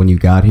guard when you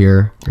got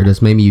here? Or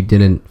just maybe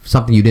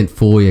something you didn't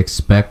fully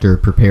expect or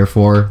prepare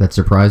for that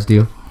surprised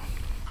you?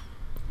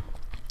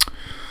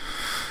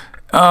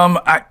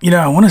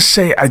 I want to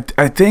say,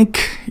 I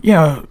think,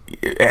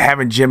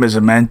 having Jim as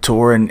a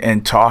mentor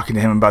and talking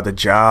to him about the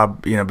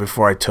job,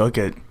 before I took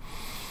it,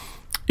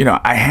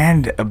 I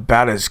had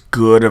about as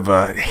good of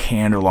a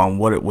handle on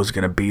what it was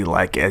going to be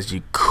like as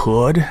you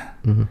could.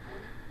 Mm-hmm.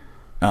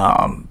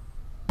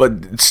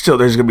 But still,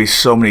 there's going to be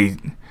so many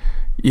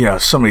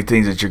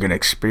things that you're going to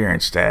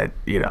experience that,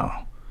 you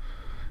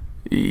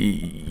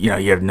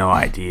have no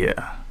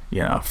idea.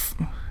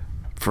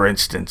 For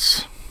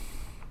instance,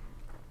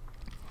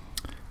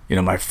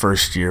 my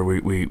first year,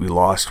 we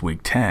lost week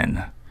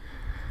 10.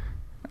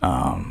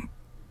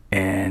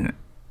 And,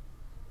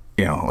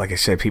 like I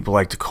said, people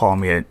like to call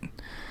me at,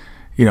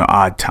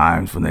 odd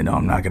times when they know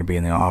I'm not going to be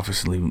in the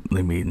office and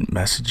leave me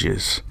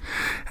messages.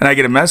 And I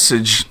get a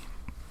message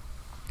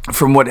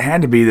from what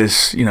had to be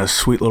this,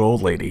 sweet little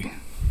old lady.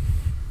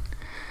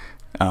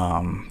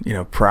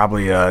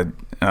 Probably a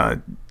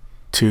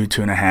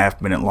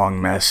 2.5 minute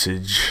long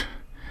message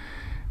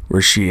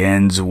where she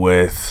ends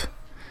with,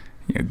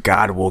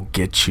 God will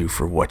get you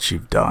for what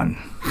you've done.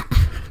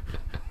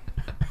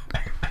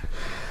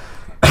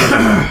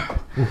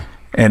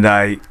 And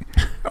I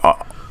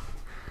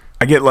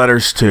get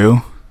letters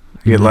too.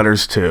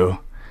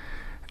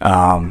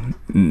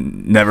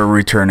 Never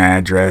return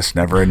address,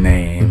 never a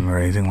name or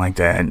anything like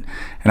that. And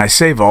I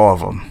save all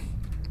of them.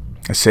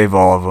 I save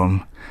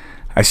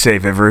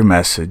every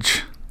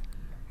message.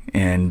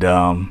 And,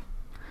 and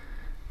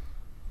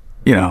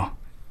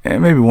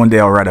maybe one day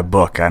I'll write a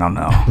book. I don't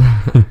know.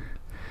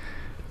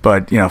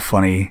 But,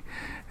 funny,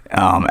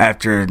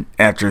 after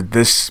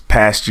this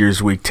past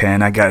year's week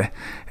 10, I got,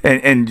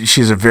 and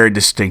she's a very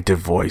distinctive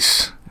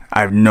voice.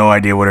 I have no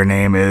idea what her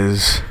name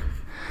is.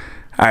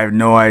 I have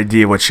no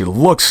idea what she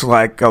looks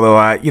like, although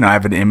I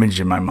have an image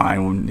in my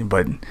mind,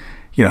 but,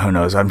 who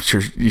knows? I'm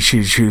sure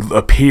she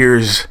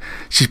appears,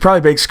 she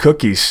probably bakes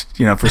cookies,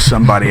 for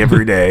somebody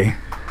every day.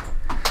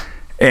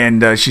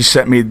 And she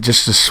sent me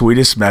just the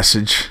sweetest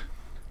message,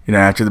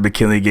 after the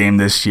McKinley game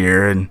this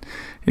year, and,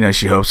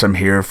 she hopes I'm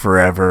here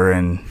forever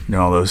and,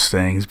 all those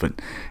things.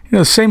 But,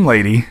 same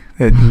lady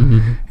that,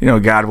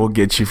 God will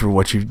get you for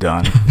what you've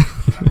done.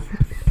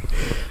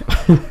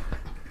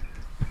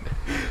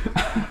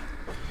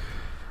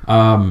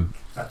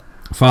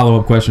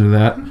 Follow-up question to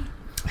that.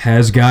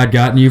 Has God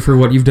gotten you for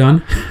what you've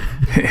done?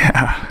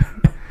 Yeah.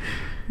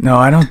 No,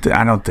 I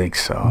don't think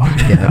so.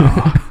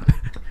 No.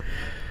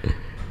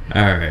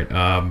 All right.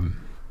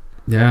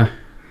 Yeah,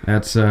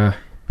 that's a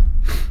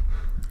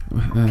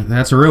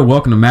real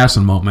welcome to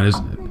Massillon moment,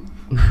 isn't it?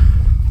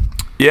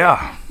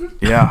 Yeah.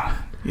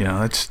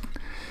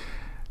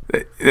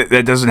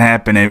 That doesn't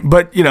happen.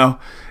 But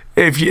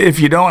if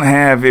you don't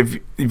have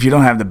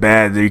the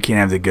bad, you can't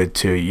have the good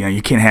too.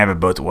 You can't have it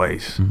both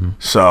ways. Mm-hmm.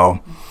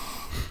 So,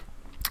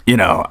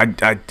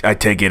 I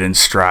take it in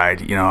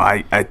stride.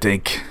 I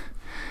think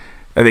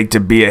I think to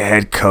be a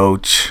head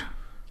coach,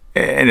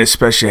 and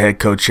especially a head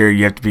coach here,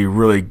 you have to be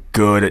really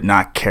good at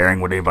not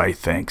caring what anybody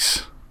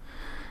thinks.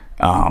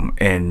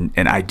 And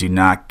I do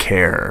not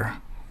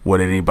care what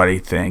anybody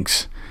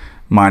thinks,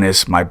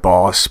 minus my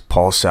boss,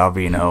 Paul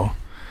Salvino.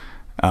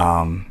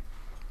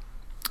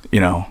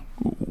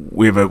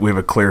 We have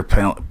a clear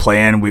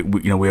plan.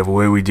 We have a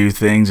way we do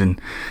things,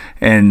 and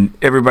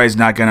everybody's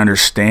not going to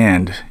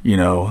understand,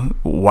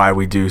 why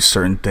we do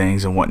certain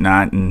things and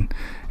whatnot, and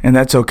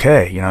that's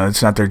okay.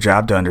 It's not their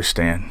job to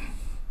understand.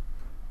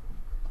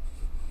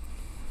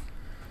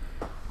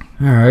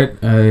 All right,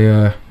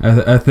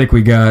 I think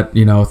we got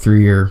through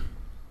your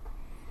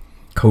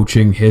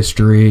coaching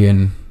history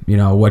and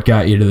what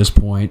got you to this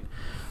point.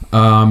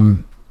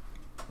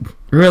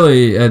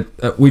 Really,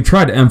 we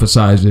tried to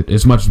emphasize it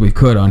as much as we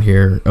could on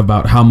here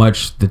about how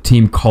much the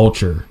team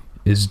culture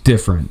is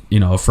different,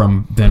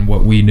 than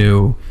what we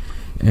knew.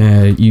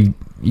 You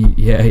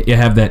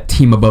have that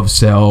team above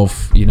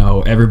self.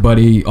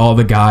 Everybody, all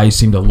the guys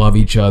seem to love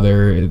each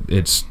other.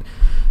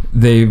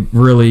 They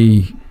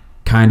really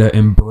kind of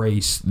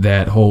embrace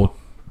that whole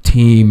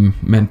team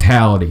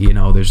mentality.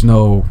 There's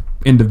no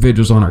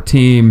individuals on our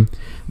team.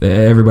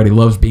 Everybody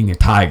loves being a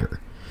Tiger.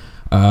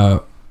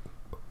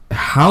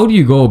 How do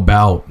you go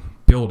about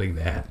building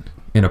that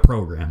in a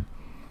program?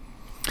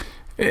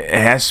 It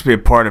has to be a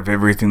part of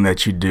everything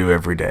that you do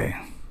every day.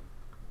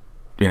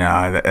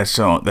 That's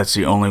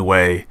the only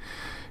way.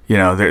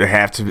 There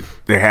have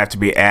to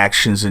be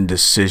actions and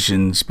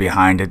decisions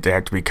behind it. There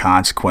have to be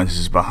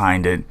consequences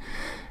behind it.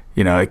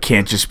 It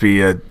can't just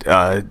be a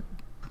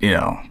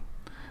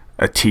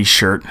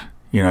T-shirt.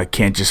 It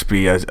can't just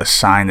be a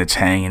sign that's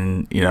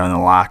hanging, in the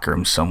locker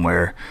room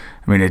somewhere.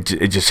 I mean, it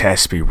just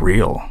has to be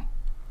real.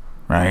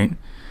 Right.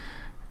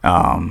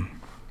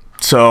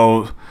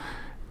 So,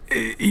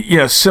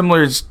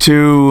 similar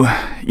to,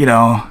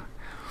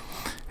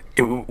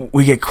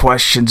 we get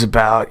questions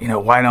about,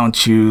 why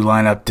don't you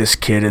line up this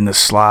kid in the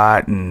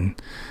slot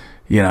and,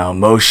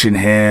 motion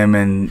him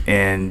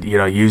and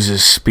use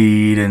his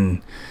speed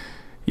and,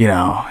 you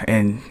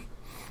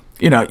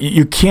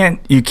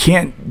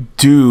can't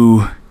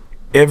do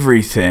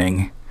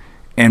everything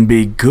and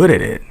be good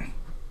at it.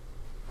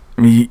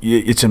 I mean,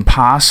 it's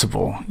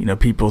impossible.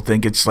 People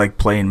think it's like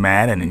playing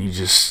Madden, and you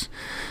just,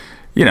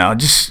 why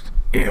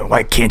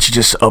can't you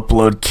just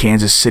upload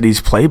Kansas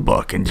City's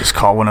playbook and just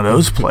call one of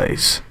those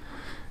plays?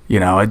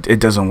 It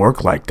doesn't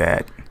work like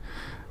that.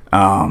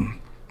 And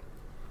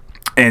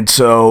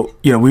so,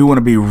 we want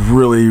to be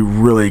really,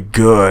 really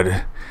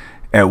good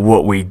at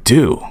what we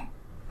do.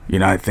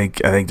 I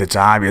think that's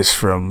obvious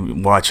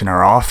from watching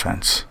our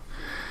offense.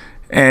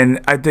 And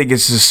I think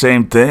it's the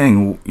same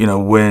thing,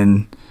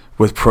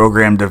 with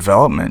program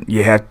development.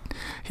 You have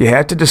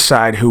to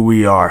decide who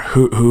we are,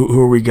 who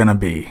are we going to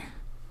be,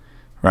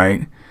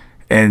 right?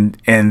 And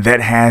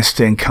that has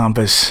to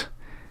encompass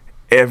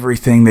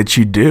everything that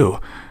you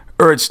do,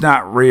 or it's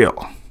not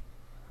real,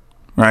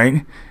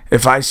 right?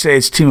 If I say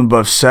it's team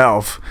above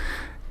self,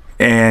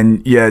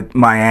 and yet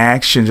my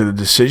actions or the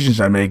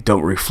decisions I make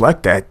don't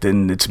reflect that,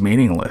 then it's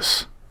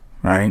meaningless,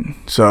 right?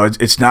 So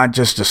it's not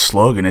just a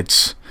slogan;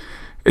 it's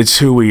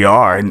who we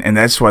are, and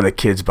that's why the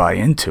kids buy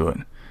into it.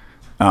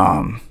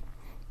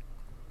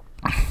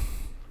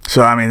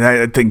 So I mean,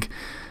 I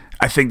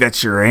think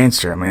that's your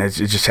answer. I mean, it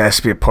just has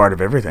to be a part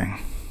of everything.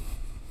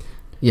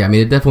 Yeah, I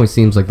mean, it definitely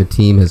seems like the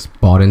team has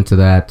bought into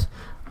that.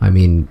 I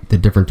mean, the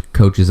different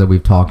coaches that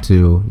we've talked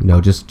to,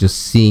 just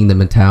seeing the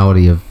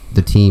mentality of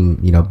the team,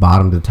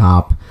 bottom to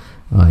top,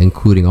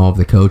 including all of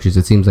the coaches,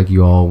 it seems like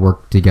you all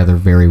work together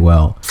very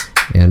well.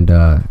 And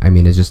I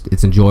mean,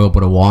 it's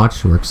enjoyable to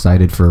watch. We're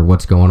excited for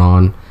what's going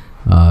on.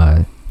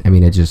 I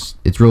mean,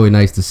 it's really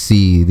nice to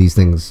see these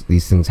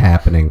things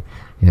happening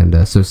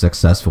and so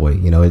successfully.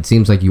 It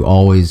seems like you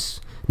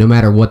always, no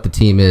matter what the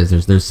team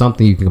is, there's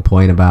something you can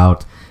complain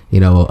about,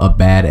 a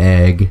bad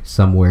egg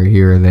somewhere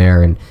here or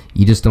there, and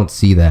you just don't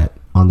see that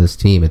on this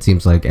team. It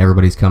seems like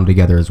everybody's come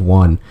together as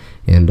one,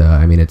 and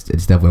I mean, it's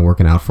definitely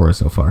working out for us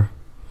so far.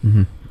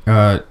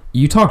 Mm-hmm.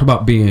 You talked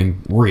about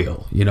being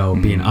real,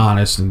 being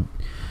honest and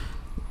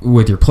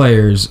with your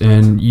players,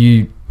 and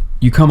you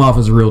come off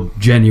as a real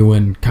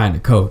genuine kind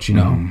of coach,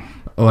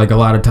 Like a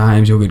lot of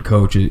times you'll get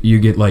coaches, you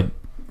get like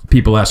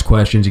people ask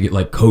questions, you get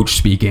like coach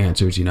speak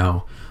answers,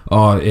 and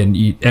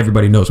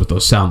everybody knows what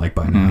those sound like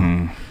by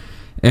now.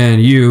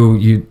 And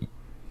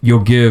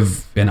you'll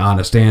give an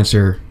honest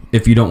answer.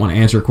 If you don't want to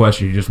answer a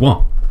question, you just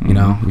won't.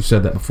 We've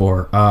said that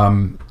before.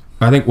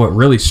 I think what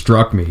really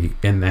struck me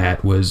in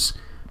that was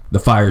the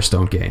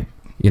Firestone game.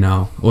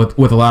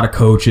 With a lot of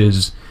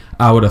coaches,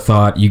 I would have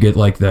thought you get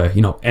like the,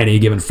 any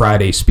given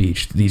Friday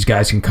speech. These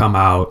guys can come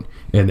out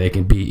and they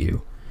can beat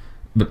you.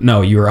 But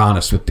no, you were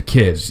honest with the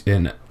kids,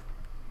 and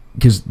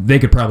because they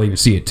could probably even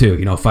see it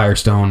too.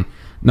 Firestone,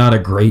 not a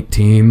great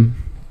team,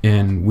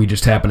 and we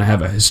just happen to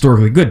have a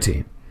historically good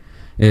team.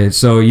 And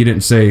so you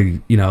didn't say,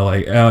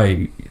 like,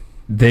 oh,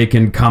 they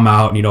can come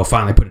out and,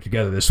 finally put it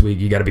together this week.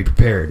 You got to be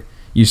prepared.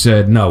 You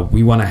said, no,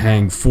 we want to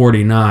hang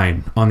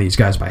 49 on these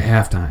guys by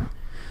halftime.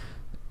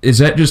 is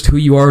that just who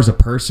you are as a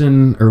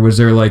person, or was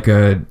there like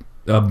a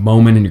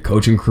moment in your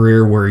coaching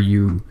career where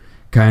you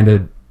kind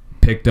of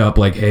picked up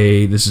like,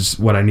 hey, this is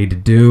what I need to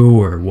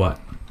do, or what?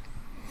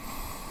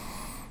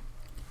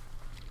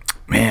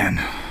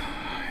 Man,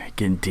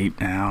 getting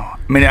deep now.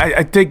 I mean,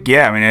 I think,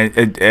 yeah. I mean,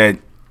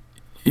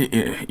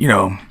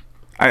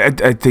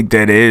 I think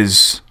that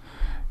is,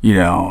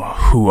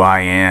 who I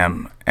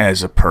am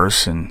as a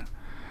person.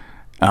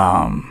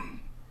 But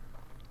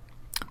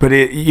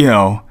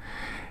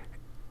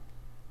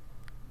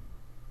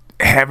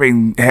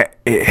having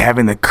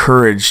the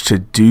courage to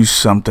do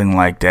something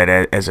like that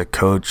as a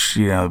coach,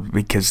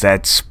 because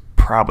that's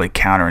probably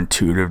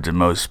counterintuitive to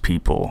most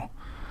people.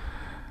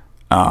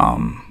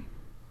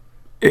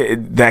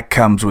 That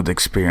comes with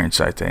experience,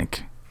 I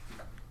think.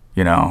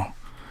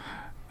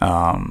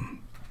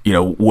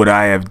 Would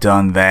I have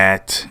done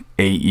that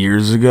 8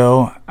 years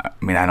ago? I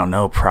mean, I don't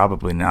know.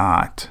 Probably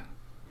not.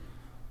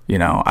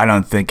 I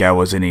don't think I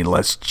was any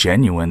less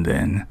genuine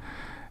then.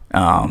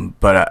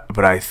 But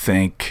I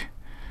think,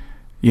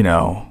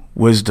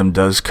 wisdom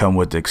does come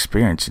with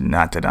experience.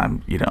 Not that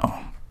I'm,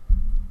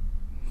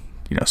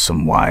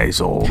 some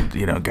wise old,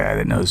 guy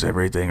that knows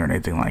everything or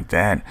anything like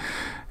that.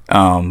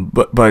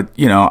 But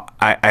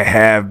I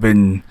have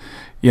been,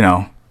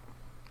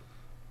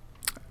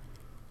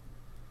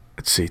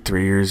 let's see,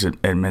 3 years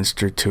at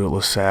Minster, 2 at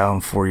LaSalle,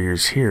 and 4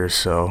 years here.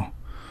 So,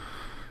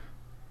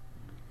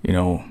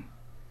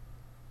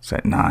 is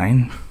that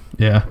 9?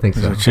 Yeah, I think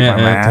so. Check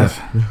my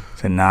math.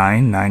 Is that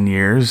 9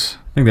 years?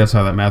 I think that's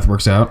how that math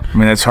works out. I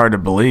mean, that's hard to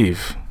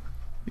believe,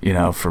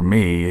 for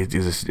me.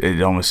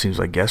 It almost seems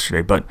like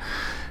yesterday. But,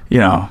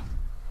 yeah,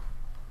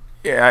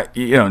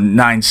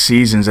 9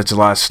 seasons, that's a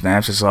lot of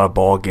snaps, that's a lot of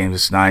ball games.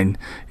 It's 9,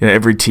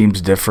 every team's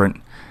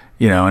different,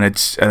 and I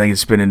think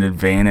it's been an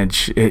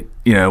advantage. It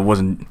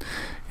wasn't,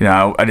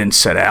 I didn't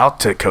set out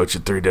to coach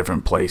at 3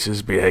 different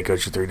places, be a head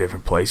coach at 3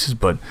 different places,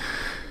 but,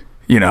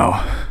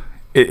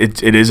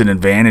 it is an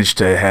advantage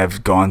to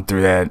have gone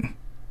through that,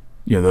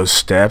 those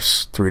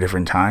steps 3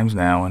 different times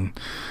now. And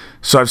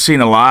so I've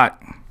seen a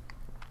lot,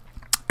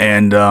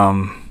 and,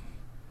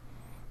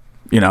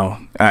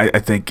 I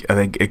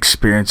think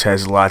experience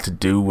has a lot to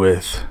do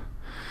with,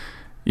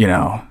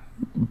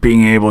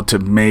 being able to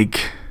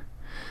make,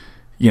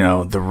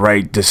 the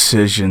right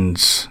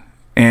decisions,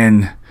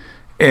 and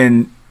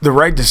the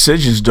right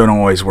decisions don't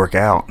always work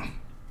out,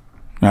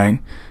 right?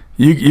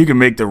 You can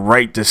make the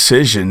right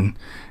decision,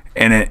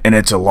 and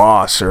it's a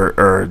loss,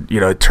 or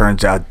it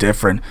turns out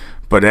different,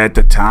 but at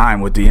the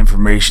time with the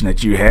information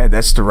that you had,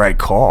 that's the right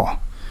call,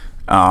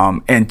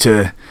 and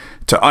to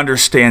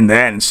understand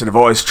that instead of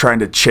always trying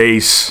to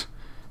chase,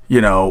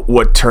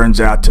 what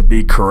turns out to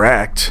be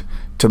correct,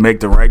 to make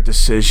the right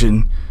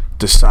decision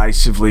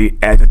decisively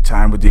at the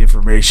time with the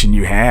information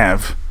you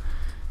have,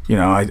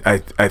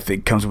 I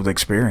think comes with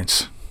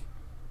experience.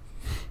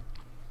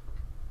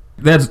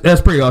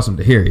 That's pretty awesome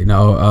to hear,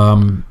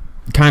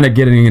 kind of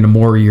getting into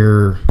more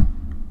your,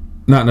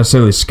 not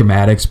necessarily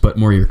schematics, but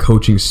more your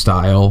coaching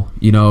style.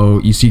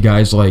 You see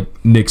guys like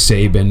Nick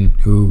Saban,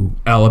 who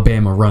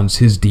Alabama runs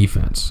his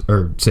defense,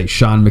 or say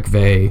Sean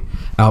McVay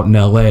out in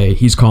LA,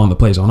 he's calling the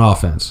plays on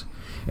offense.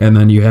 And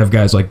then you have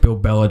guys like Bill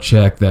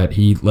Belichick that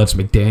he lets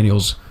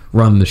McDaniels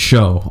run the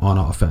show on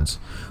offense.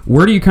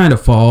 Where do you kind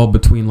of fall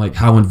between like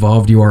how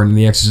involved you are in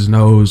the X's and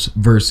O's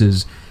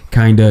versus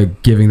kind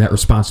of giving that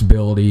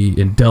responsibility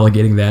and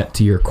delegating that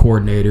to your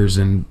coordinators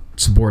and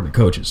subordinate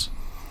coaches?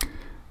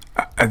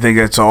 I think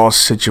that's all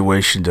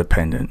situation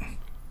dependent.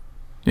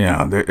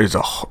 There's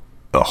a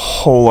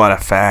whole lot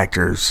of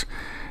factors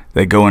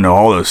that go into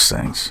all those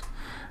things.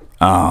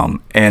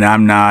 And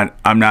I'm not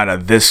a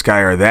this guy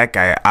or that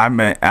guy.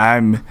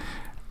 I'm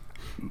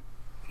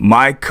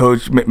my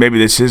coach. Maybe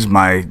this is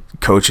my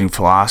coaching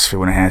philosophy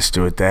when it has to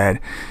do with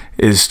that,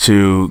 is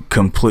to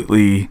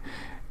completely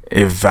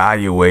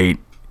evaluate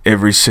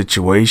every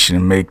situation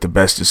and make the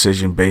best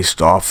decision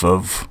based off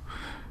of,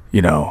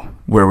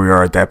 where we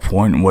are at that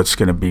point and what's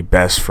going to be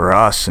best for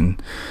us.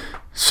 And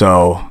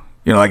so,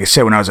 like I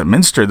said, when I was at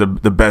Minster, the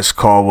best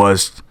call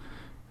was,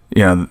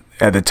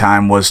 at the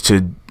time was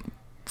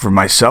for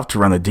myself to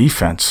run the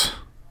defense,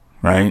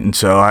 right? And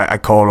so I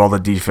called all the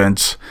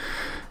defense,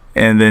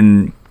 and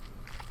then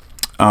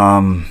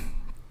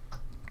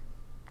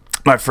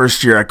my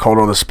first year I called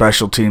all the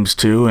special teams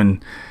too,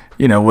 and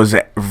was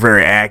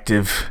very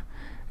active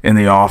in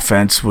the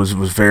offense, was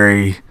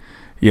very,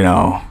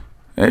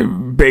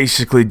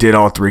 basically did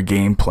all 3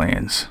 game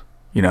plans,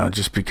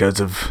 just because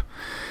of,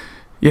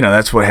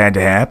 that's what had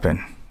to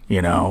happen,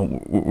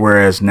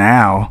 whereas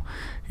now,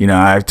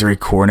 I have 3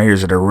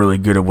 coordinators that are really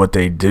good at what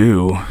they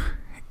do,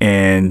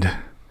 and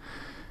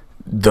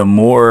the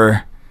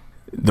more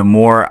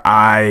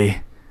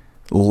I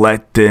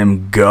let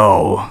them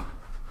go,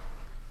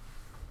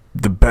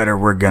 the better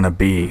we're going to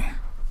be.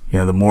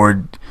 The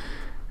more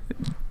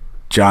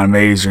John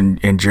Mays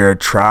and Jared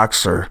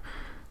Troxler,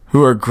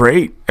 who are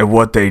great at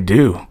what they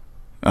do,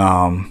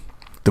 the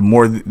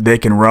more they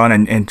can run,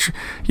 and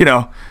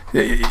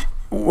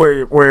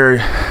where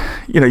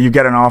you've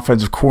got an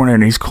offensive coordinator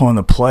and he's calling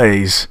the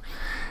plays,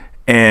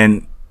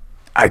 and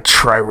I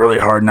try really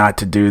hard not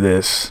to do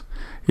this,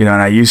 and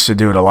I used to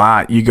do it a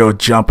lot. You go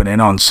jumping in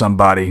on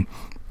somebody,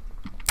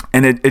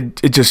 and it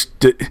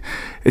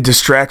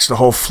distracts the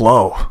whole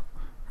flow,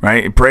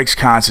 right? It breaks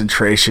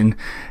concentration,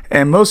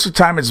 and most of the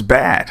time it's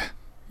bad,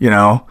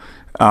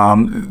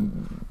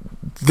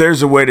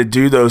 There's a way to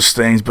do those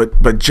things,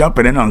 but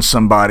jumping in on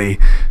somebody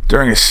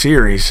during a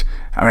series,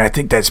 I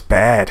think that's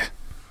bad.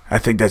 I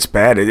think that's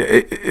bad,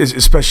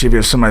 especially if you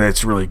have somebody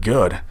that's really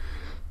good.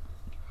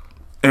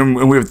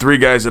 And we have 3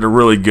 guys that are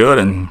really good,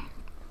 and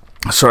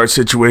so our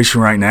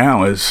situation right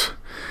now is,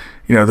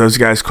 those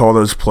guys call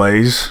those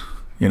plays.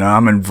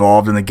 I'm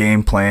involved in the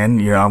game plan.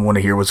 I want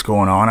to hear what's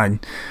going on.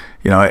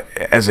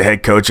 As a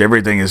head coach,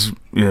 everything is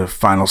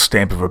final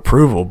stamp of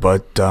approval.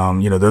 But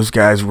those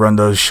guys run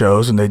those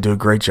shows, and they do a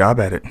great job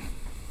at it.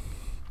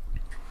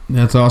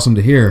 That's awesome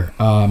to hear.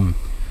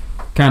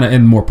 Kind of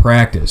in more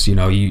practice,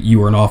 you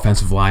were an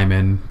offensive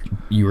lineman,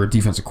 you were a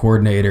defensive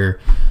coordinator,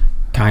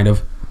 kind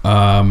of.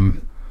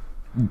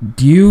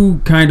 Do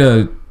you kind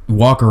of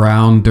walk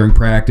around during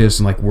practice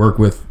and work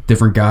with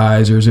different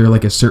guys, or is there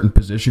a certain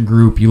position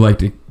group you like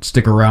to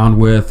stick around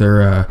with,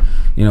 or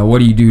what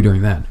do you do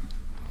during that?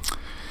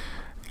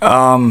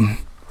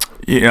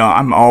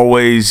 I'm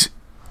always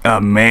a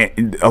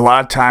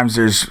lot of times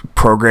there's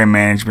program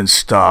management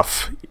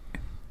stuff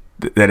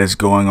that is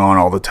going on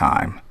all the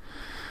time,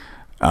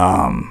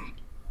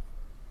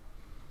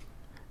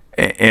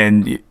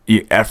 and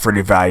effort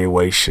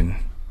evaluation.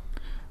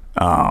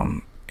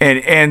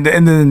 And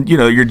then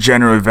your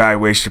general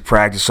evaluation of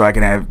practice, so I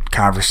can have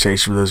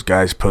conversation with those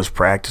guys post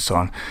practice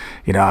on,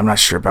 I'm not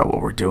sure about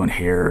what we're doing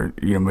here.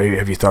 Maybe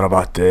have you thought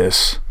about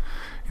this?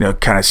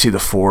 Kind of see the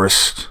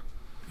forest,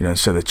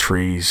 instead of the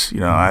trees.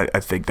 I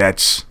think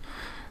that's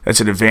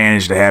an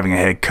advantage to having a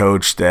head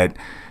coach that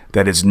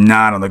is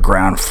not on the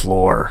ground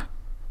floor,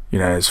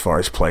 as far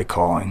as play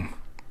calling.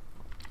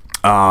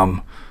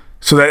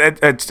 So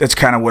that's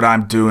kind of what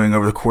I'm doing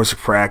over the course of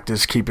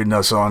practice, keeping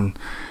us on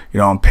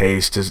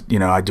pace.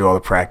 I do all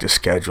the practice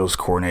schedules,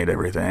 coordinate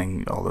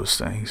everything, all those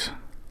things.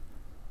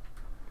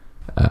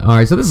 All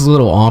right, so this is a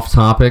little off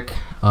topic,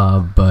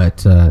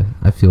 but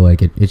I feel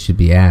like it should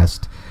be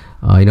asked.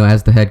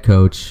 As the head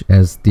coach,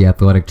 as the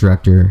athletic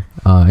director,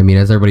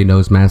 as everybody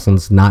knows,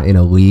 Massillon's not in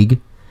a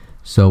league.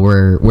 So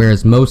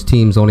whereas most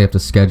teams only have to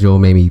schedule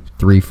maybe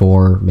 3,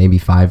 4, maybe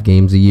 5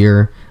 games a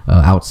year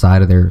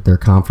outside of their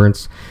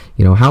conference,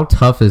 how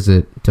tough is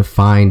it to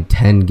find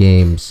 10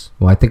 games?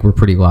 Well, I think we're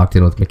pretty locked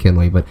in with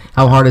McKinley, but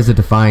how hard is it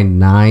to find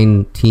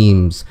 9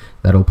 teams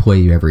that'll play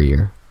you every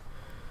year?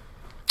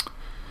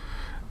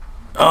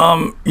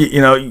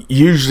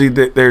 Usually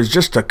there's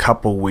just a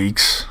couple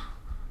weeks,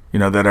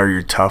 that are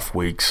your tough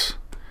weeks.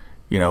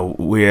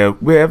 We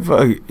have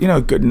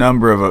a good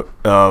number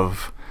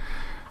of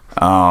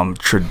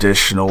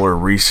traditional or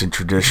recent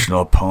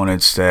traditional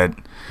opponents that,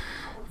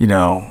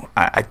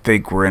 I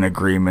think we're in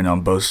agreement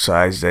on both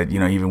sides that,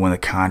 even when the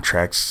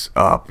contract's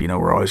up,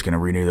 we're always going to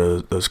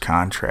renew those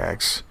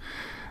contracts.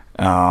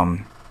 So,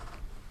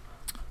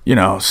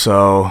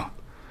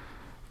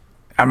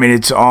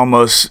 it's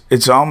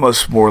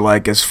almost more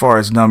like, as far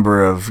as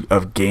number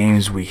of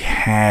games we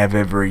have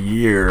every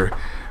year,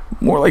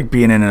 more like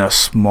being in a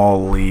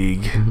small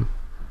league,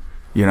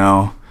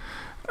 The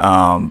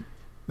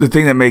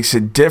thing that makes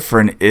it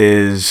different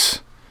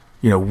is,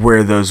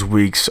 where those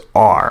weeks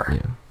are.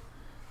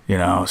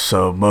 Yeah.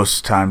 So most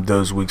of the time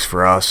those weeks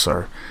for us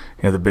are,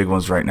 the big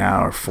ones right now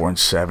are 4 and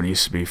 7. It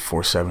used to be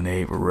 4, 7,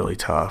 8 were really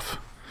tough.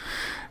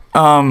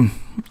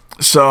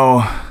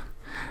 So,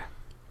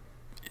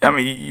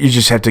 you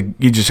just have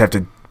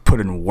to put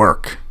in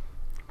work,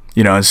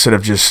 instead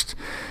of just,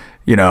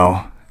 you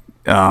turn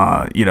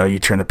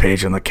the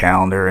page on the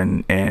calendar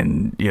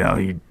and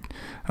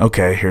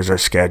okay, here's our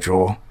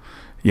schedule.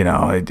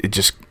 It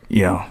just,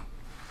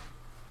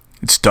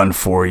 it's done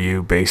for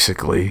you,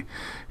 basically.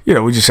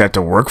 We just have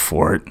to work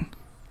for it.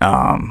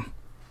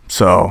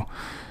 So,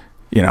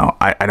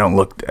 I don't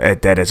look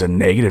at that as a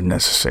negative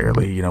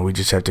necessarily. We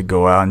just have to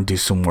go out and do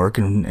some work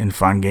and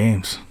find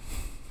games.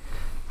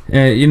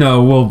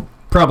 We'll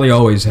probably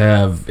always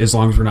have, as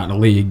long as we're not in a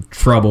league,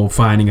 trouble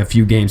finding a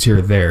few games here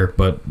or there.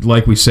 But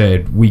like we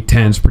said, week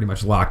 10's pretty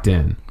much locked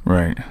in.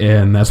 Right.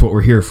 And that's what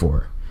we're here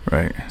for.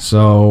 Right.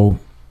 So,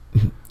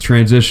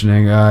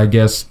 transitioning, I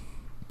guess,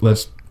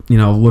 let's,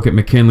 look at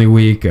McKinley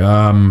week.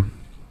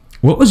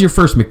 What was your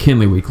first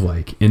McKinley week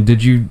like? And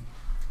did you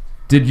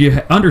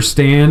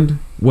understand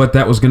what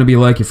that was going to be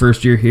like your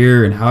first year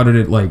here? And how did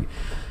it,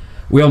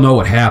 we all know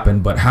what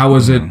happened, but how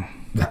was it,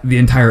 the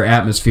entire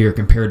atmosphere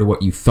compared to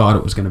what you thought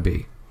it was going to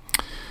be?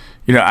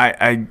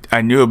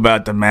 I knew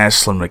about the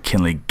Massillon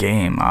McKinley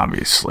game,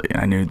 obviously.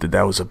 I knew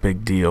that was a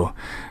big deal.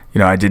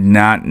 I did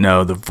not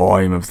know the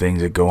volume of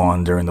things that go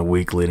on during the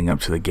week leading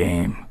up to the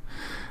game.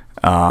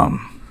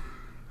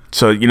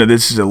 So,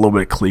 this is a little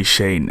bit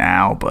cliche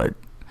now, but,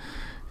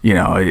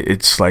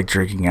 it's like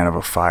drinking out of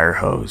a fire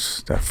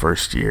hose that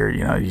first year.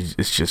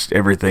 It's just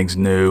everything's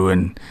new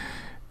and,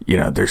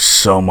 there's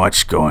so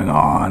much going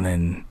on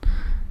and,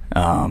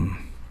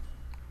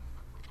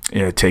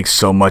 it takes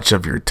so much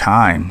of your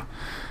time.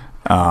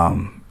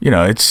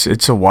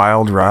 It's a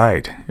wild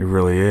ride. It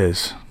really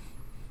is.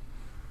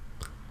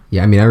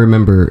 Yeah, I mean, I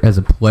remember as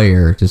a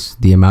player,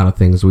 just the amount of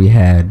things we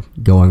had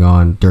going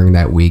on during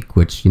that week,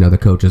 which, the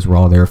coaches were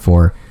all there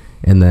for.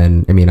 And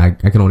then, I mean, I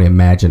can only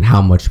imagine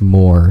how much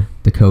more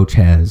the coach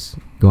has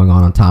going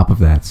on top of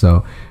that.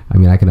 So, I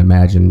mean, I can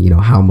imagine,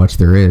 how much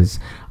there is.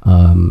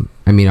 I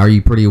mean, are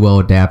you pretty well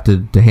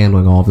adapted to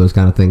handling all of those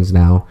kind of things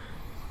now?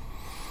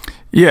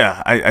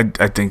 Yeah,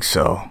 I think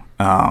so.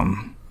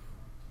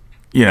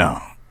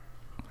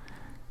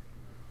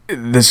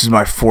 This is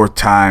my fourth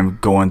time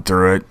going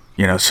through it.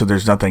 So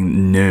there's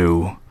nothing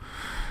new.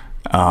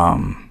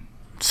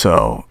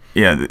 So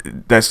yeah,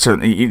 that's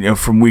certainly,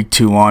 from week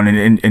 2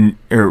 on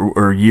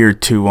or year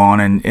 2 on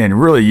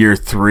and really year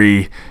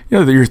 3,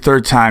 your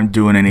third time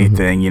doing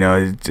anything,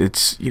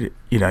 it's you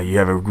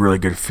have a really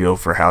good feel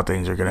for how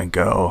things are going to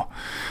go.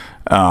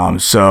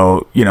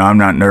 So, I'm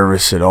not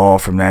nervous at all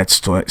from that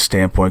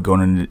standpoint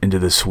going into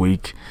this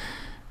week.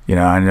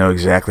 I know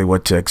exactly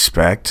what to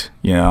expect.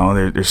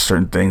 There's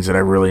certain things that I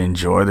really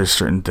enjoy. There's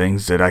certain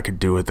things that I could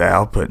do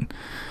without. But,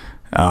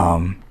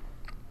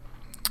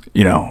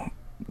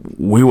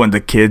 we want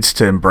the kids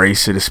to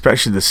embrace it,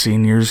 especially the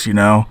seniors.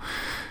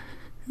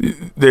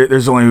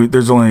 There's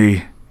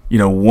only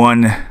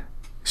one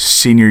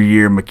senior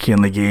year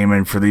McKinley game,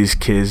 and for these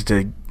kids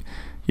to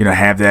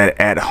have that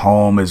at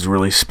home is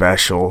really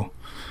special.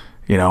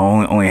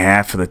 Only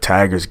half of the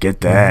Tigers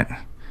get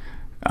that.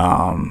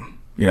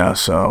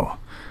 So.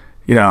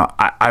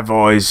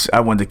 I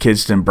want the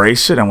kids to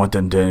embrace it. I want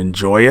them to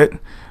enjoy it.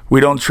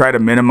 We don't try to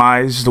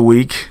minimize the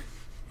week.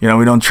 We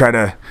don't try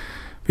to,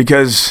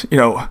 because,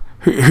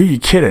 who are you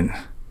kidding,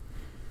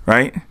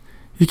 right?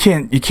 You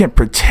can't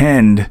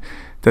pretend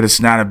that it's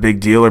not a big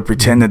deal or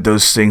pretend that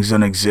those things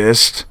don't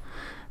exist,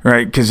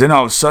 right? Because then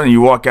all of a sudden you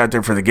walk out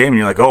there for the game and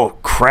you're like, oh,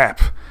 crap.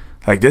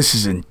 Like, this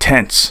is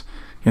intense.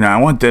 I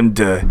want them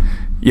to,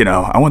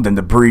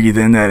 breathe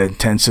in that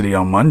intensity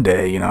on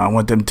Monday. I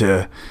want them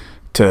to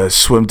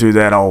swim through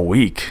that all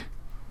week.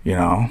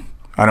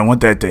 I don't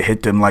want that to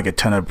hit them like a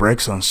ton of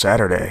bricks on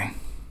Saturday.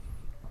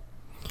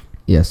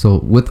 Yeah, so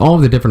with all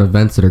of the different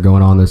events that are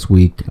going on this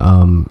week,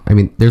 I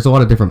mean, there's a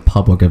lot of different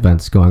public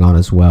events going on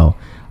as well.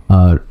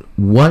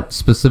 What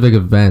specific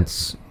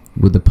events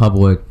would the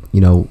public,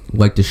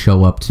 like to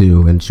show up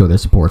to and show their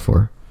support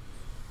for?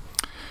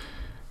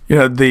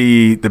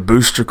 The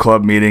Booster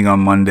Club meeting on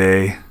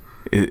Monday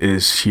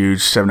is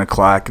huge, 7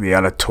 o'clock in the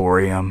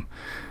auditorium.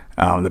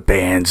 The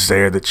band's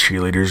there, the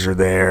cheerleaders are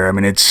there. I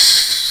mean,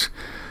 it's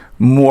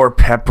more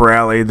pep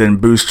rally than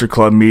Booster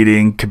Club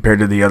meeting compared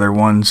to the other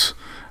ones.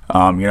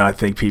 I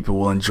think people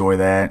will enjoy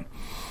that.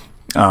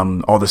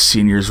 All the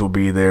seniors will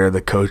be there,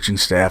 the coaching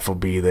staff will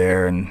be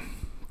there, and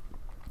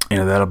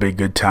that'll be a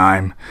good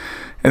time.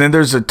 And then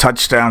there's a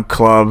Touchdown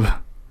Club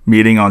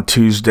meeting on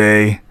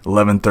Tuesday,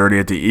 11:30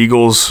 at the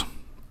Eagles.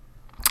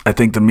 I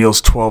think the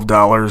meal's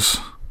 $12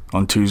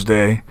 on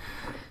Tuesday.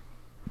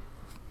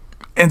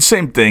 And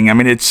same thing. I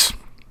mean, it's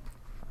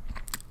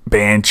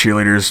band,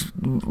 cheerleaders,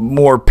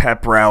 more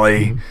pep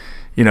rally,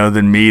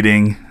 than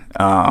meeting.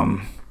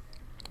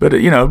 But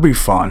it'll be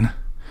fun,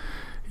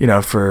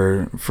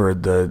 for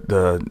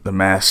the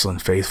Massillon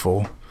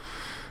faithful.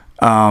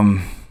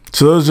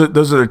 So those are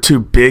the two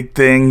big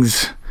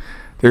things.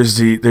 There's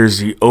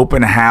the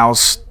open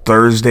house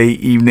Thursday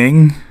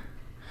evening,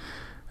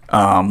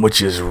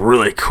 which is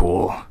really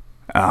cool.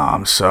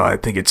 So I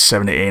think it's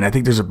 7 to 8. And I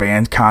think there's a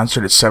band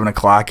concert at 7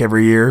 o'clock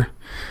every year.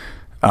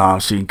 So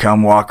you can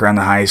come walk around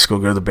the high school,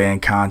 go to the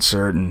band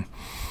concert, and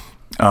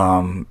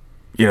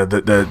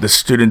the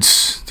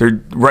students.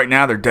 Right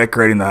now they're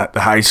decorating the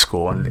high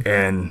school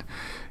and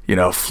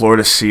floor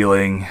to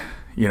ceiling.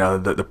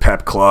 The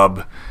pep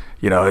club,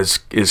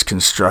 is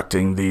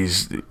constructing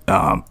these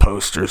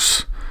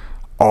posters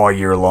all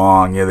year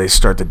long. They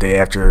start the day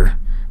after,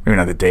 maybe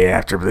not the day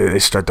after, but they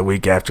start the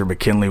week after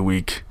McKinley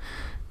week,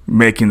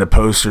 making the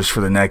posters for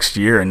the next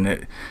year.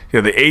 And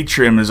the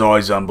atrium is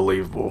always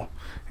unbelievable.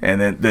 And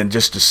then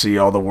just to see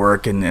all the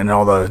work and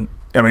all the,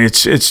 I mean,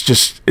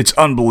 it's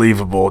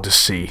unbelievable to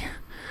see.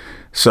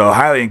 So I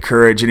highly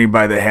encourage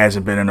anybody that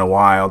hasn't been in a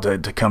while to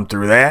come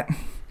through that.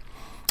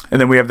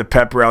 And then we have the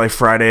pep rally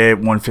Friday at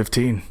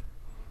 1:15,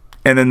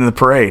 and then the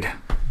parade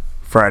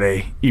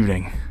Friday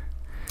evening,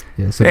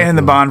 and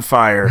the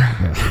bonfire,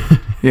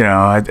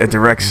 at the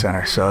rec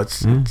center. So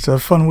it's a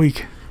fun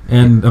week.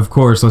 And of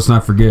course, let's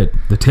not forget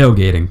the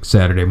tailgating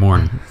Saturday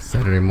morning.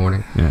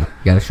 Yeah,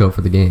 you got to show up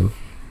for the game.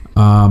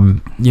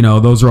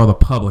 Those are all the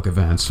public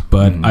events,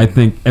 but I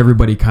think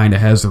everybody kind of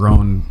has their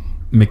own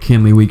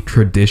McKinley Week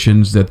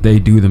traditions that they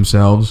do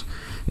themselves.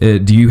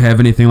 Do you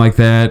have anything like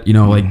that?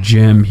 Like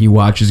Jim, he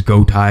watches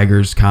Go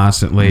Tigers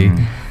constantly.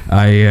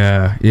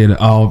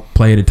 I'll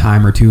play it a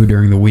time or two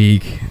during the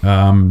week.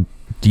 Do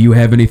you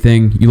have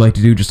anything you like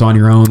to do just on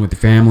your own with the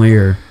family,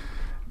 or?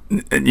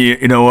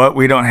 You know what?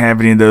 We don't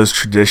have any of those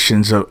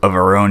traditions of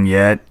our own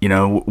yet.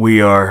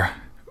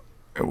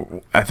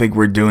 I think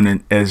we're doing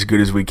it as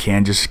good as we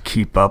can, just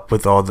keep up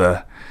with all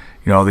the,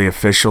 all the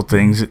official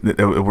things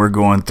that we're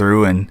going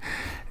through, and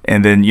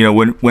And then,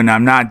 when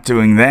I'm not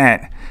doing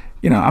that,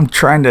 I'm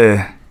trying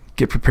to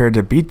get prepared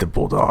to beat the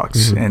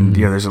Bulldogs. Mm-hmm. And,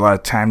 there's a lot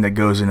of time that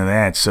goes into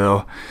that.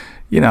 So,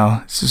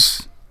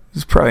 it's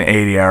probably an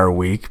 80-hour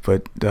week,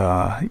 but,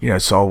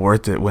 it's all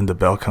worth it when the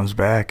bell comes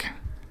back.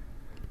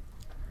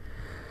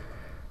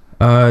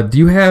 Do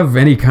you have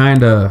any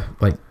kind of,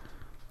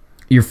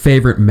 your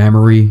favorite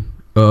memory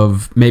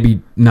of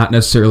maybe not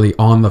necessarily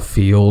on the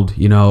field,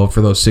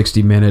 for those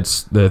 60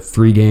 minutes, the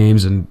 3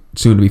 games and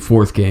soon to be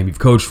 4th game you've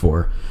coached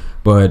for,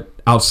 but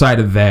outside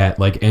of that,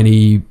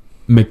 any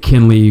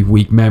McKinley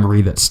week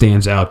memory that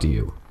stands out to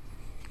you?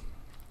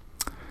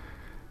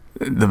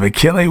 The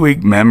McKinley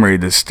week memory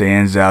that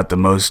stands out the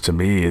most to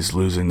me is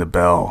losing the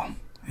bell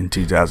in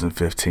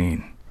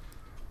 2015.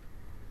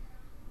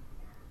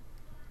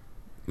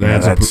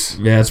 That's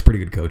a pretty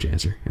good coach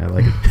answer. I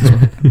like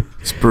it.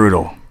 It's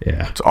brutal.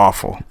 Yeah. It's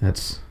awful.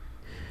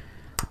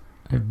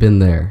 I've been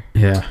there.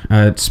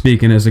 Yeah.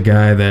 Speaking as a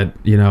guy that,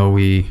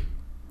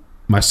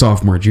 my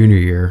sophomore, junior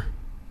year,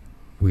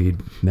 we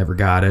never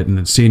got it. And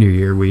then senior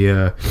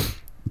year,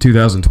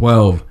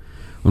 2012,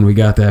 when we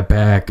got that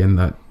back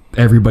and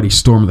everybody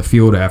stormed the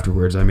field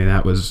afterwards. I mean,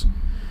 that was,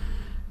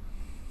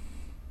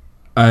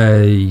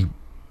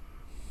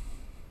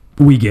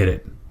 we get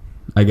it,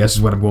 I guess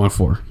is what I'm going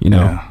for,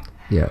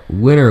 Yeah,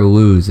 win or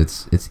lose,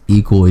 it's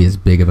equally as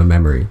big of a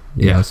memory.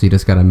 You know? So you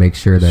just got to make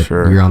sure that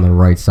you're on the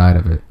right side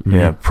of it.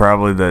 Yeah,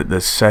 probably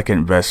the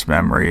second best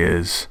memory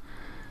is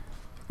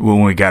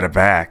when we got it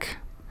back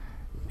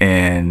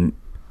and,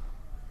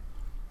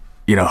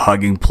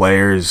 hugging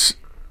players,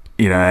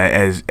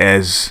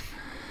 as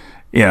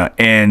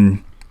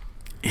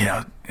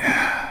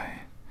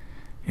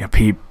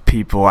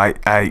people,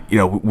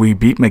 we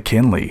beat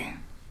McKinley,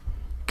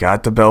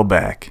 got the bell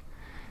back,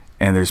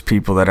 and there's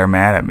people that are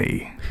mad at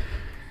me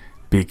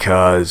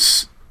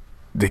because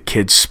the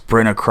kids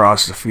sprint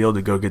across the field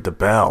to go get the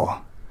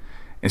bell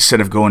instead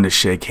of going to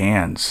shake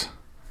hands.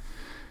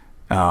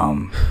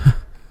 And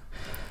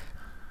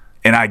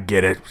I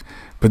get it,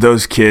 but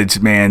those kids,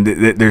 man,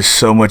 there's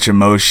so much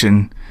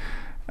emotion.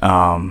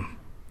 And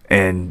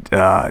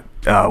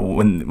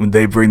when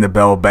they bring the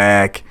bell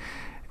back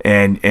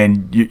and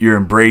you're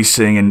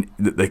embracing and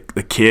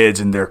the kids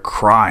and they're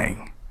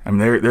crying. I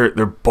mean,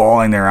 they're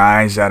bawling their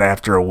eyes out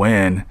after a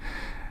win.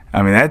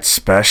 I mean, that's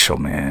special,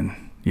 man.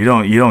 You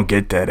don't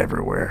get that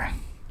everywhere.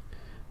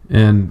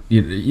 And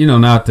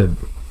not to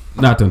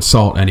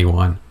insult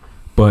anyone,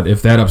 but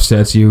if that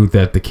upsets you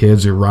that the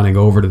kids are running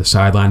over to the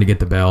sideline to get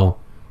the bell,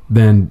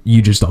 then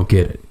you just don't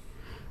get it.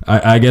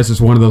 I guess it's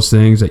one of those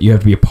things that you have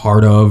to be a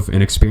part of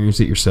and experience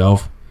it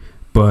yourself,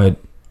 but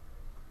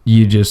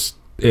it's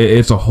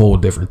a whole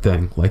different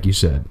thing, like you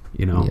said.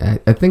 Yeah,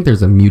 I think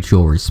there's a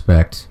mutual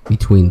respect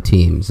between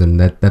teams, and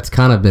that's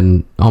kind of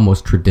been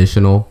almost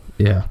traditional.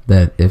 Yeah,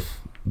 that if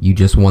you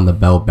just won the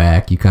bell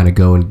back, you kind of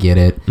go and get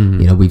it.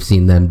 Mm-hmm. We've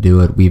seen them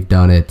do it. We've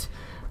done it.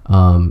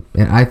 And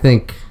I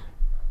think,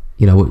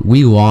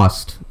 we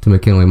lost to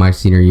McKinley my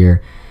senior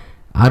year.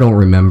 I don't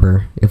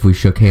remember if we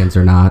shook hands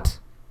or not.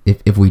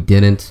 If we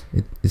didn't,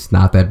 it's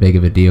not that big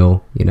of a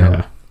deal.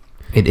 Yeah.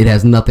 It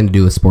has nothing to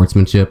do with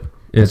sportsmanship.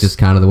 It's just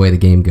kind of the way the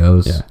game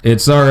goes. Yeah.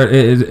 It's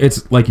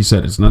like you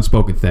said, it's an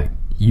unspoken thing.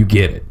 You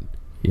get it,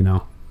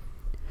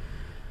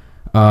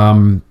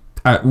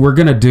 we're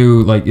going to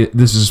do,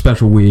 this is a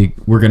special week.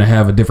 We're going to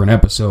have a different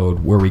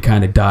episode where we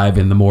kind of dive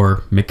in the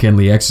more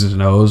McKinley X's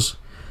and O's,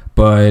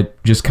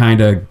 but just kind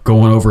of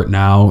going over it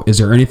now. Is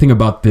there anything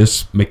about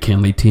this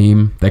McKinley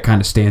team that kind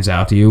of stands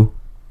out to you?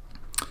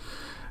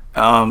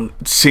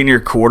 Senior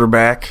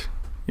quarterback,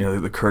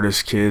 the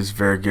Curtis kid's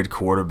very good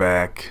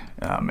quarterback,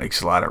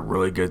 makes a lot of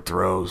really good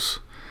throws,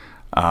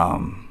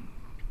 and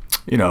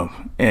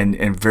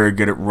very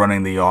good at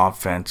running the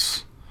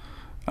offense.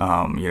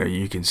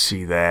 You can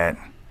see that.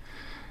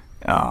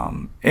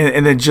 And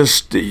then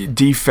just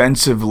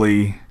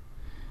defensively,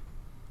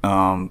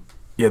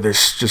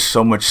 there's just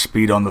so much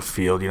speed on the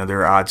field.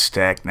 They're odd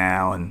stack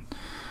now, and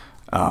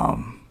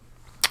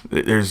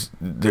there's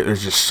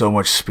just so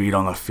much speed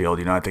on the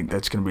field. I think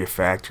that's going to be a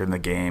factor in the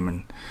game,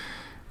 and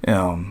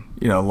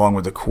along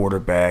with the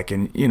quarterback,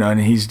 and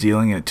and he's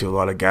dealing it to a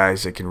lot of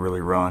guys that can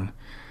really run.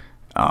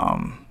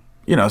 Those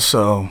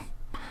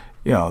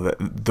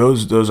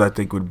I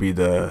think would be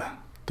the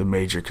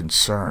major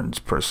concerns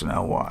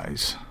personnel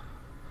wise.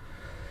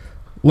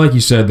 Like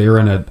you said, they were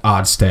in an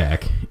odd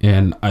stack,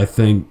 and I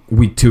think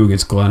week 2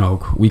 against Glen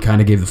Oak, we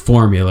kind of gave the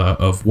formula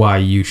of why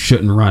you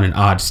shouldn't run an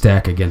odd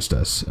stack against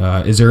us.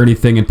 Is there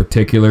anything in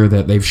particular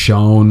that they've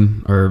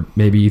shown, or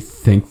maybe you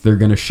think they're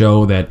going to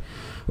show, that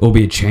will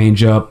be a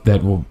change-up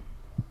that will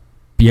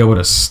be able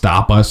to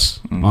stop us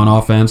on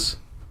offense?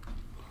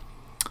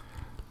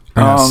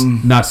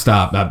 Not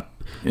stop.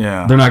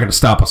 Yeah. They're not going to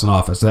stop us on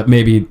offense. That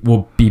maybe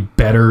will be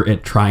better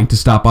at trying to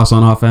stop us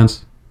on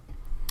offense?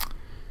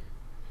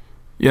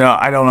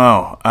 I don't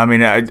know. I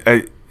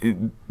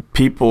mean,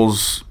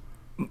 people's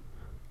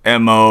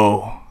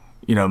MO,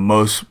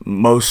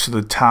 most of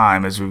the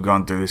time as we've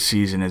gone through the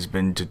season has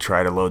been to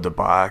try to load the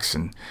box,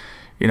 and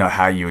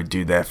how you would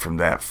do that from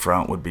that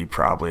front would be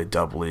probably a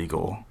double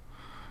eagle.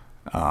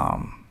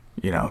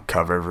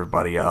 cover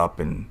everybody up,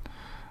 and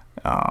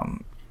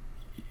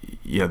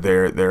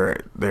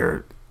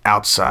their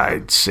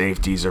outside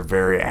safeties are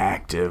very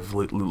active,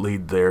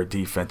 lead their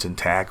defense in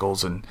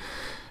tackles, and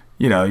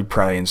you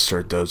probably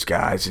insert those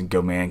guys and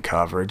go man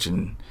coverage,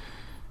 and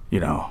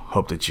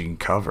hope that you can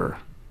cover.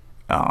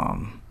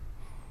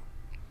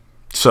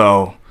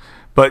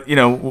 But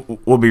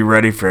we'll be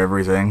ready for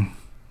everything,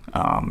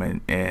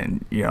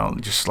 and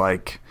just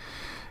like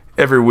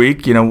every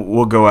week,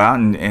 we'll go out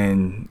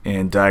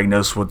and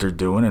diagnose what they're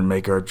doing and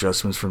make our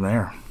adjustments from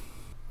there.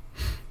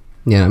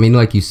 Yeah, I mean,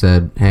 like you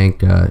said,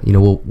 Hank,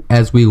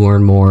 as we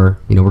learn more,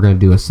 we're going to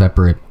do a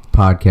separate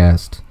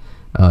podcast,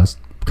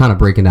 kind of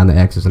breaking down the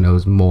X's and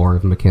O's more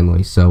of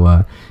McKinley.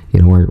 So,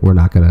 we're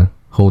not going to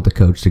hold the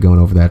coach to going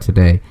over that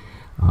today.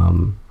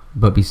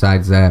 But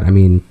besides that, I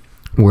mean,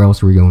 where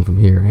else are we going from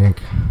here, Hank?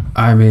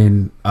 I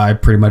mean, I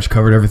pretty much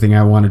covered everything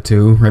I wanted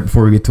to. Right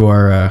before we get to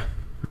our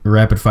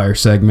rapid fire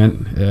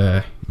segment,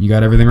 you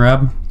got everything,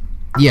 Rob?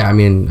 Yeah, I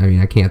mean,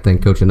 I can't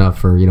thank Coach enough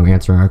for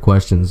answering our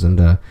questions,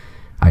 and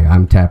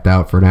I'm tapped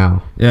out for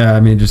now. Yeah, I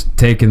mean, just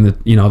taking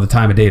the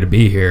time of day to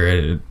be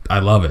here, I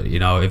love it.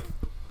 If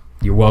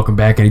you're welcome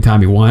back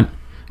anytime you want.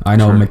 I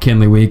know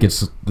McKinley week,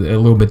 it's a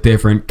little bit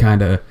different,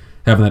 kind of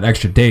having that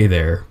extra day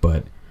there,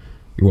 but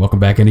you're welcome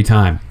back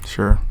anytime.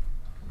 Sure.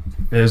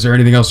 Is there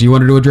anything else you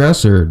wanted to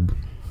address, or?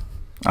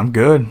 I'm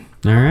good.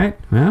 All right.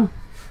 Well,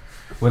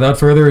 without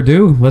further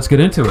ado, let's get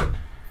into it.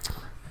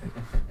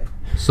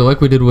 So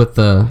like we did with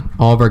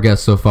all of our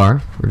guests so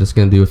far, we're just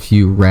going to do a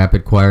few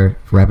rapid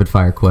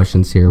fire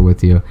questions here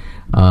with you.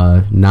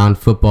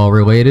 Non-football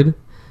related.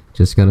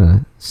 Just going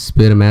to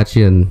spit them at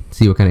you and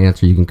see what kind of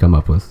answer you can come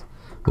up with.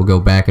 We'll go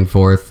back and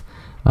forth.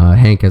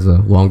 Hank has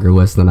a longer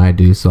list than I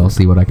do, so I'll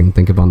see what I can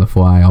think of on the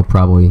fly. I'll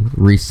probably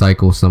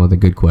recycle some of the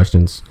good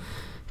questions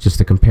just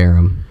to compare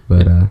them.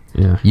 But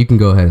yeah, you can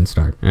go ahead and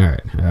start. All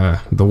right.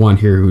 The one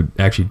here who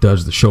actually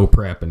does the show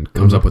prep and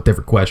comes up with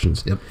different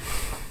questions. Yep.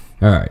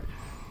 All right.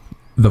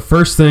 The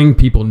first thing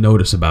people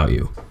notice about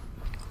you.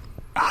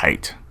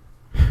 Height.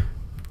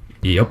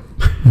 Yep.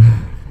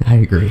 I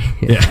agree.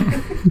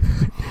 Yeah.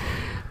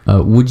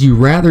 Would you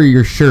rather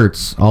your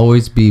shirts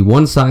always be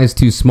one size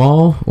too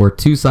small or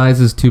two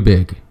sizes too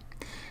big?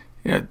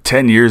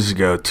 10 years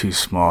ago, too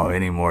small.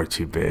 Anymore,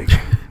 too big.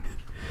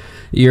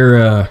 You're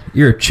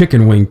a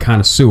chicken wing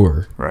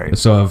connoisseur. Right.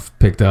 So I've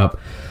picked up.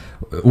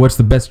 What's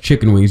the best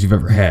chicken wings you've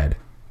ever had?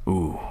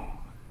 Ooh.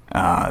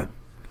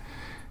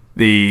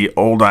 The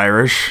Old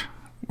Irish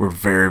were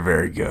very,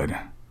 very good.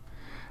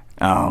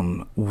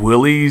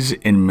 Willie's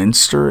in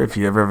Minster, if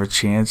you ever have a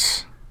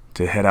chance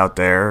to head out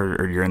there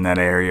or you're in that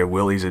area,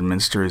 Willie's in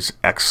Minster is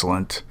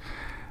excellent.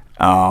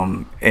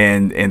 And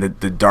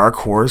the dark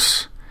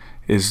horse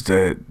is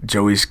the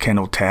Joey's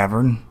Kendall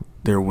Tavern.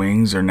 Their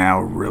wings are now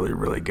really,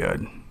 really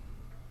good.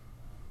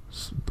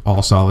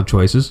 All solid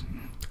choices.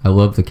 I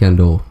love the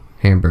Kendall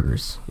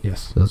hamburgers.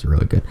 Yes. Those are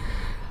really good.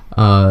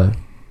 Let's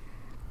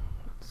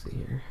see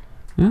here.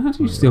 How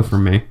do you steal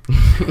from me?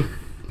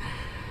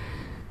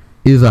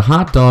 Is a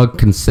hot dog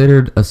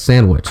considered a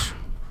sandwich?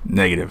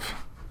 Negative.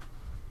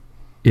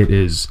 It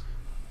is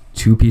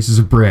 2 pieces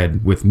of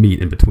bread with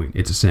meat in between.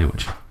 It's a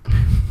sandwich.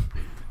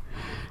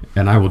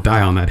 And I will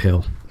die on that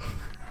hill.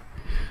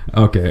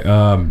 Okay.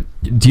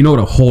 Do you know what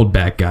a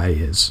holdback guy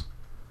is?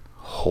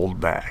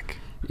 Holdback?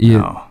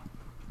 No.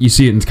 You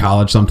see it in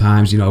college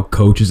sometimes,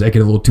 coaches that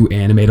get a little too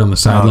animated on the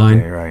sideline.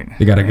 Okay, right.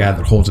 They got a guy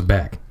that holds it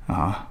back.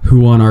 Uh-huh.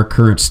 Who on our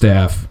current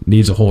staff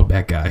needs a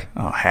holdback guy?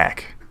 Oh,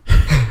 Hack.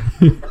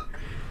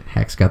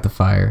 Hack's got the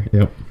fire.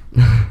 Yep.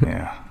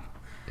 Yeah.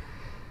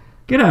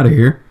 Get out of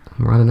here.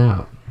 I'm running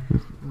out.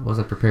 I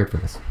wasn't prepared for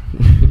this.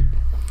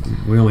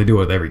 We only do it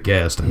with every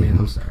guest. I mean,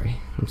 I'm sorry.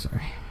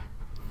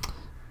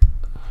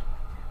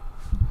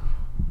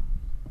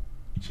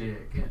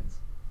 Chickens.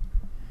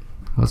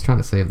 I was trying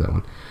to save that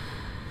one.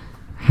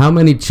 How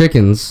many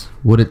chickens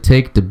would it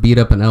take to beat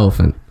up an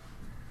elephant?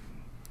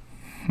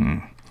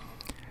 When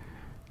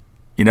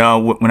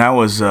I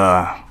was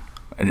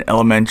an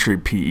elementary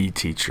PE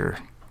teacher,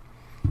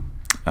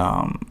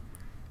 I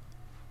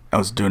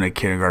was doing a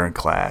kindergarten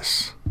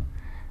class.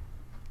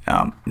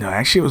 No,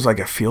 actually, it was like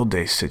a field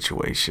day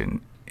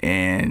situation,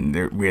 and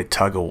we had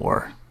tug of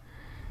war,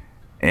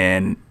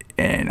 and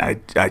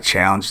I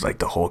challenged like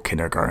the whole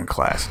kindergarten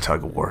class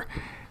tug of war,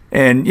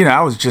 and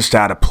I was just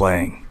out of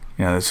playing.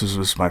 This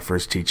was my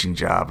first teaching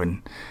job,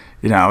 and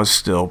I was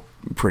still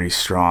pretty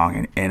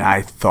strong, and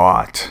I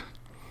thought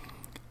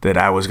that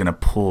I was gonna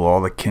pull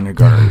all the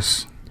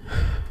kindergartners,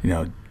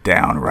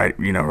 down right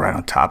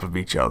on top of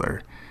each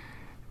other,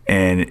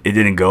 and it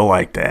didn't go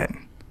like that.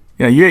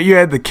 You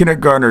had the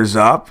kindergartners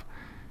up,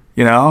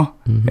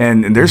 Mm-hmm.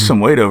 and there's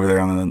some weight over there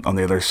on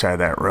the other side of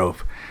that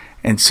rope,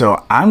 and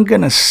so I'm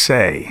gonna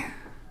say,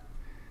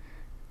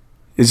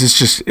 is this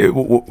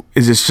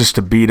just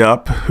to beat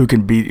up? Who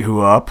can beat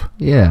who up?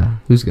 Yeah.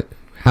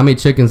 How many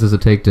chickens does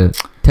it take to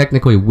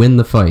technically win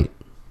the fight?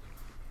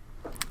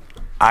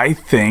 I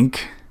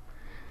think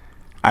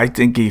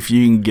if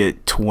you can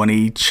get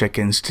 20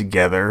 chickens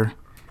together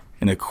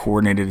in a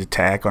coordinated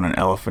attack on an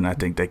elephant, I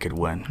think they could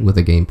win. With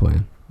a game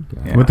plan.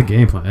 Yeah. With the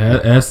game plan.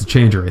 That's the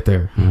changer right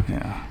there.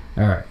 Yeah.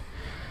 All right.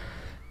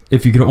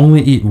 If you could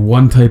only eat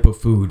one type of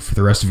food for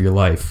the rest of your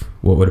life,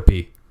 what would it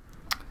be?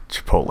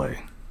 Chipotle.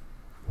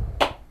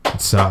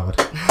 It's solid.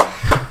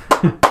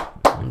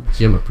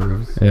 Jim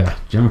approves. Yeah,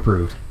 Jim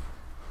approved.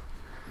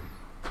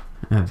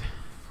 And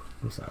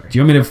I'm sorry. do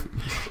you want me to?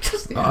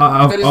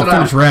 I'll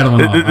finish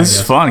rattling off. This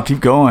is fun. Keep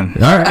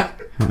going. All right.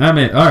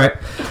 All right.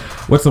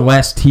 What's the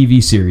last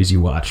TV series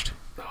you watched?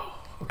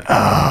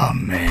 Oh,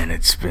 man,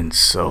 it's been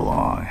so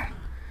long.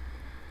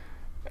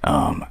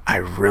 I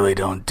really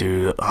don't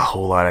do a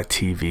whole lot of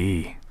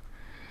TV.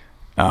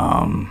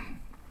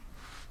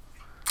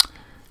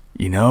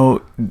 You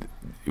know,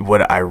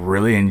 what I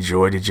really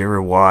enjoyed, did you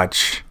ever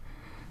watch,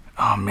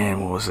 oh,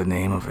 man, what was the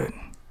name of it?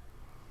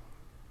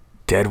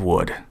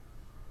 Deadwood.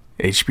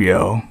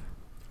 HBO.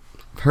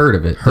 Heard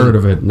of it.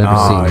 Never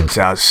Oh, seen it's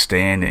it.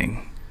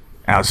 outstanding.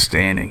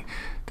 Outstanding.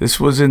 This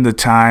was in the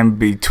time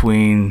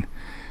between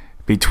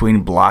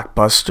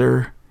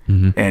Blockbuster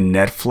and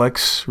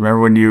Netflix. Remember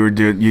when you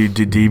did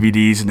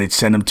DVDs and they'd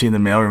send them to you in the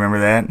mail? Remember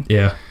that?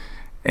 Yeah.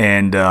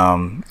 And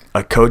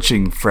a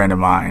coaching friend of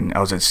mine, I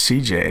was at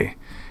CJ,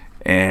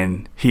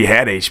 and he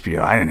had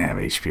HBO. I didn't have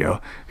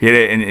HBO. He had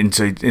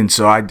it, and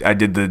so I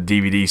did the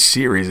DVD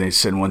series, and he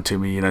sent one to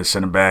me.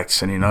 Sent him back,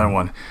 sent me another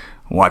one.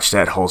 Watched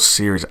that whole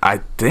series.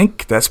 I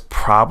think that's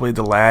probably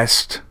the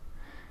last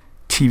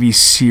TV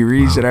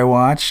series that I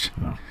watched.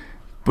 Wow.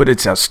 But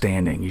it's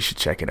outstanding. You should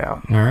check it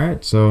out. All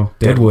right. So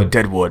Deadwood.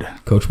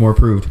 Coach Moore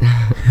approved.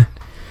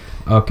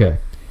 Okay.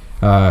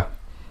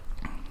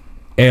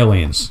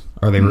 Aliens.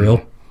 Are they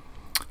real?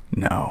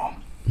 No.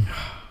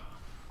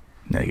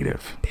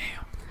 Negative.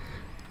 Damn.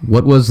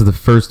 What was the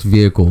first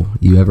vehicle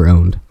you ever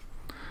owned?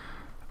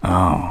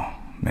 Oh,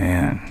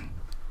 man.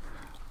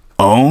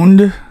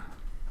 Owned?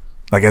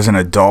 Like as an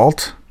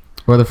adult?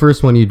 Or the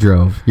first one you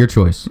drove? Your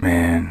choice.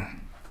 Man.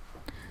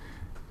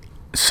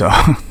 So,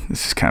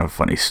 this is kind of a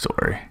funny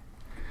story.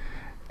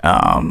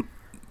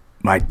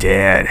 My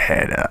dad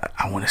had,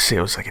 I want to say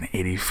it was like an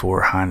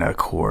 84 Honda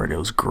Accord. It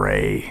was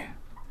gray.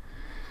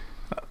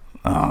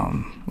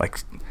 Like,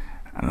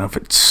 I don't know if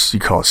it's, you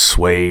call it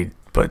suede,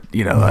 but,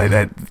 like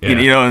that,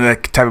 Yeah.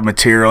 That type of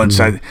material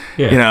inside,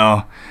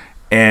 Yeah.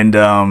 and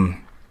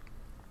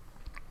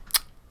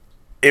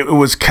it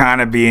was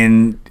kind of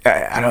being,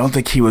 I don't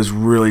think he was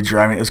really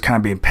driving. It was kind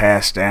of being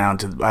passed down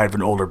to, I have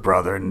an older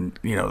brother, and,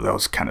 that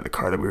was kind of the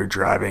car that we were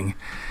driving.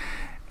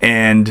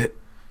 And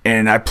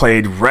I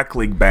played rec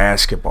league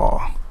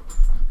basketball.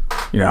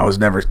 I was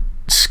never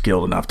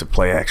skilled enough to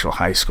play actual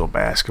high school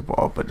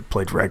basketball, but I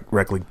played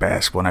rec league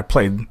basketball, and I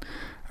played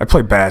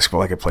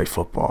basketball like I played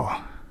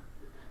football,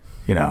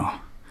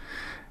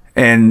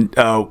 And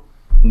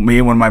me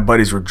and one of my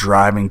buddies were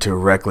driving to a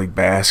rec league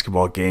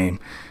basketball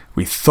game.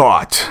 We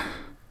thought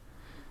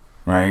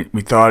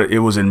it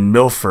was in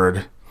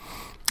Milford,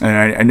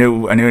 and I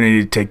knew I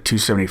needed to take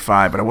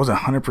 275, but I wasn't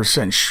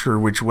 100% sure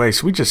which way,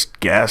 so we just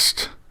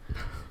guessed,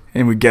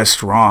 and we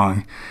guessed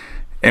wrong,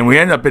 and we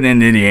ended up in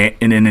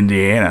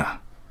Indiana,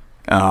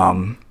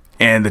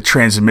 and the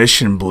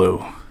transmission blew,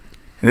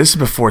 and this is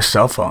before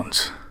cell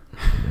phones,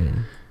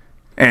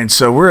 and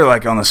so we're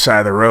like on the side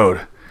of the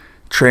road,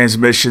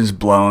 transmission's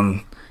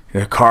blown,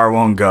 the car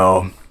won't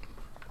go,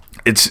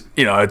 it's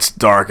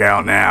dark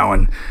out now,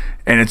 and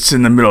it's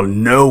in the middle of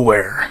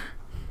nowhere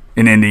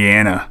in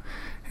Indiana.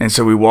 And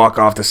so we walk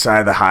off the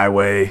side of the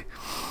highway.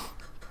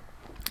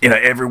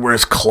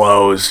 Everywhere's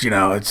closed.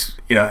 It's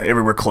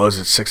everywhere closed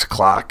at 6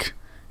 o'clock.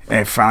 And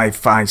I finally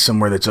find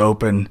somewhere that's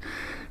open.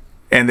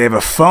 And they have a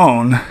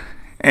phone.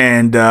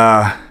 And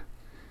my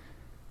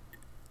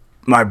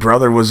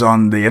brother was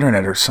on the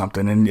internet or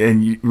something.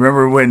 And you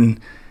remember when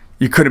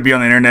you couldn't be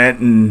on the internet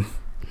and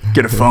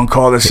get a phone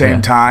call at the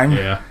same time?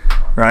 Yeah.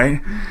 Right?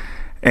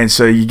 And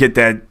so you get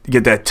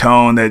that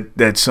tone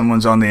that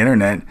someone's on the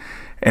internet,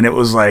 and it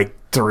was like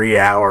 3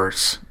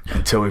 hours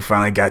until we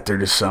finally got there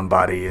to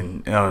somebody,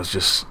 and it was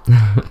just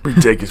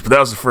ridiculous. But that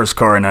was the first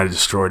car, and I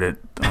destroyed it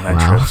on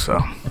that trip.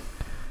 So,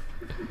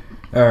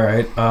 all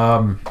right.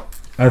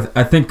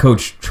 I think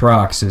Coach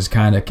Trox has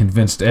kind of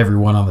convinced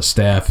everyone on the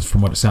staff,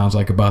 from what it sounds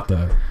like, about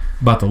the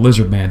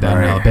Lizard Man down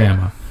in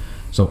Alabama.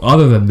 So,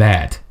 other than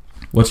that,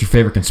 what's your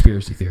favorite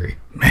conspiracy theory?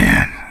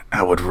 Man,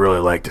 I would really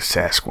like the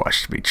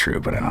Sasquatch to be true,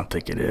 but I don't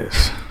think it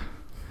is.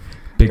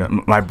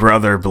 My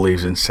brother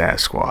believes in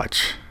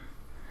Sasquatch,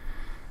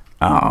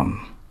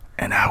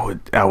 and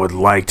I would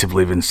like to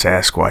believe in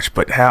Sasquatch,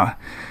 but how?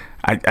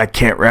 I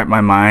can't wrap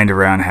my mind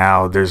around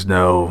how there's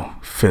no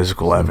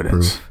physical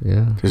evidence.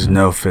 There's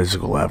no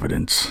physical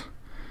evidence,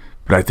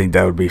 but I think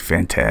that would be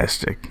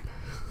fantastic.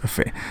 A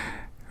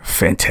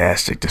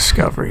fantastic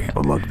discovery. I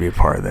would love to be a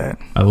part of that.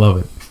 I love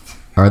it.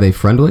 Are they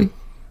friendly?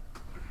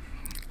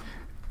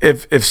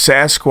 If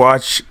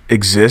Sasquatch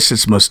exists,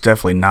 it's most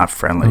definitely not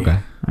friendly. Okay.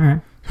 All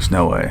right. There's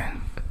no way.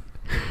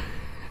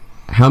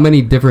 How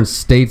many different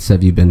states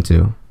have you been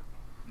to?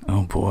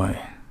 Oh, boy.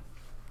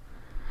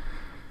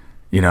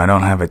 I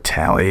don't have a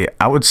tally.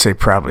 I would say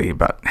probably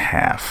about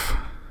half.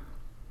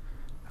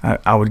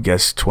 I would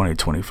guess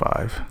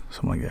 20-25,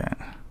 something like that.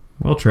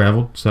 Well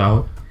traveled,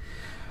 solid.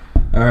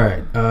 All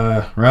right,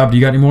 Rob, do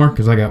you got any more?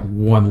 Because I got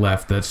one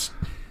left. That's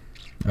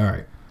all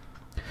right.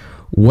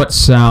 What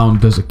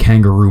sound does a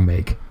kangaroo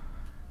make?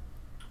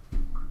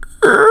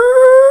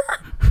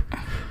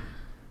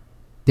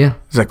 Yeah.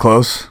 Is that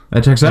close?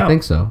 That checks out. I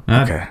think so.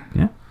 Okay.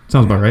 Yeah,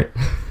 sounds about right.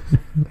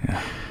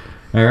 Yeah.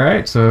 All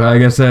right, so I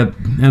guess that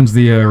ends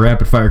the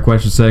rapid fire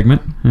question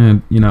segment,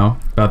 and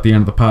about the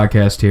end of the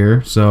podcast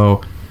here.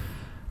 So,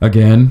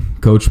 again,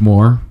 Coach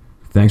Moore,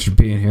 thanks for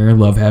being here.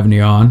 Love having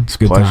you on. It's a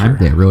good Pleasure. time.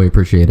 Yeah, really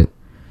appreciate it.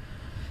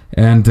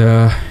 And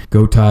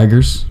go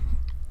Tigers.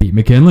 Beat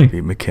McKinley.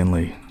 Beat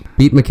McKinley.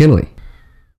 Beat McKinley.